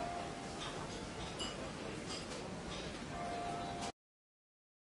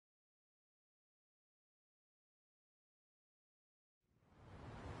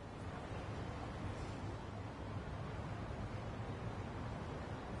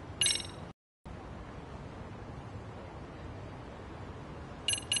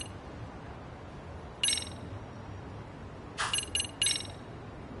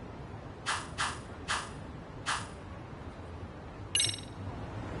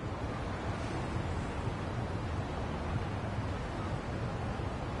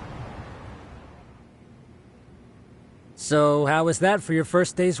 So, how was that for your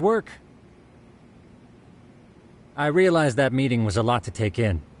first day's work? I realize that meeting was a lot to take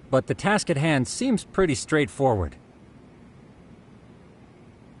in, but the task at hand seems pretty straightforward.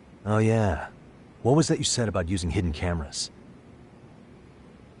 Oh yeah. What was that you said about using hidden cameras?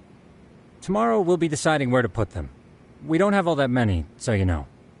 Tomorrow we'll be deciding where to put them. We don't have all that many, so you know.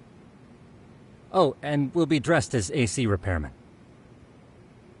 Oh, and we'll be dressed as AC repairmen.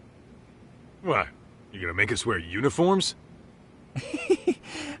 What? You gonna make us wear uniforms?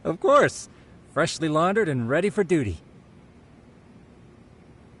 Of course. Freshly laundered and ready for duty.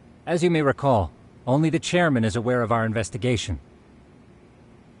 As you may recall, only the chairman is aware of our investigation.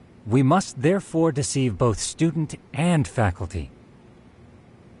 We must therefore deceive both student and faculty.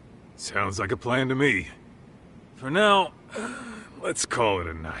 Sounds like a plan to me. For now, let's call it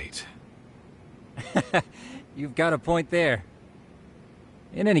a night. You've got a point there.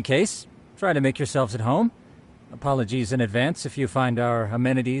 In any case, try to make yourselves at home. Apologies in advance if you find our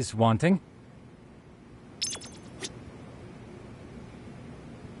amenities wanting.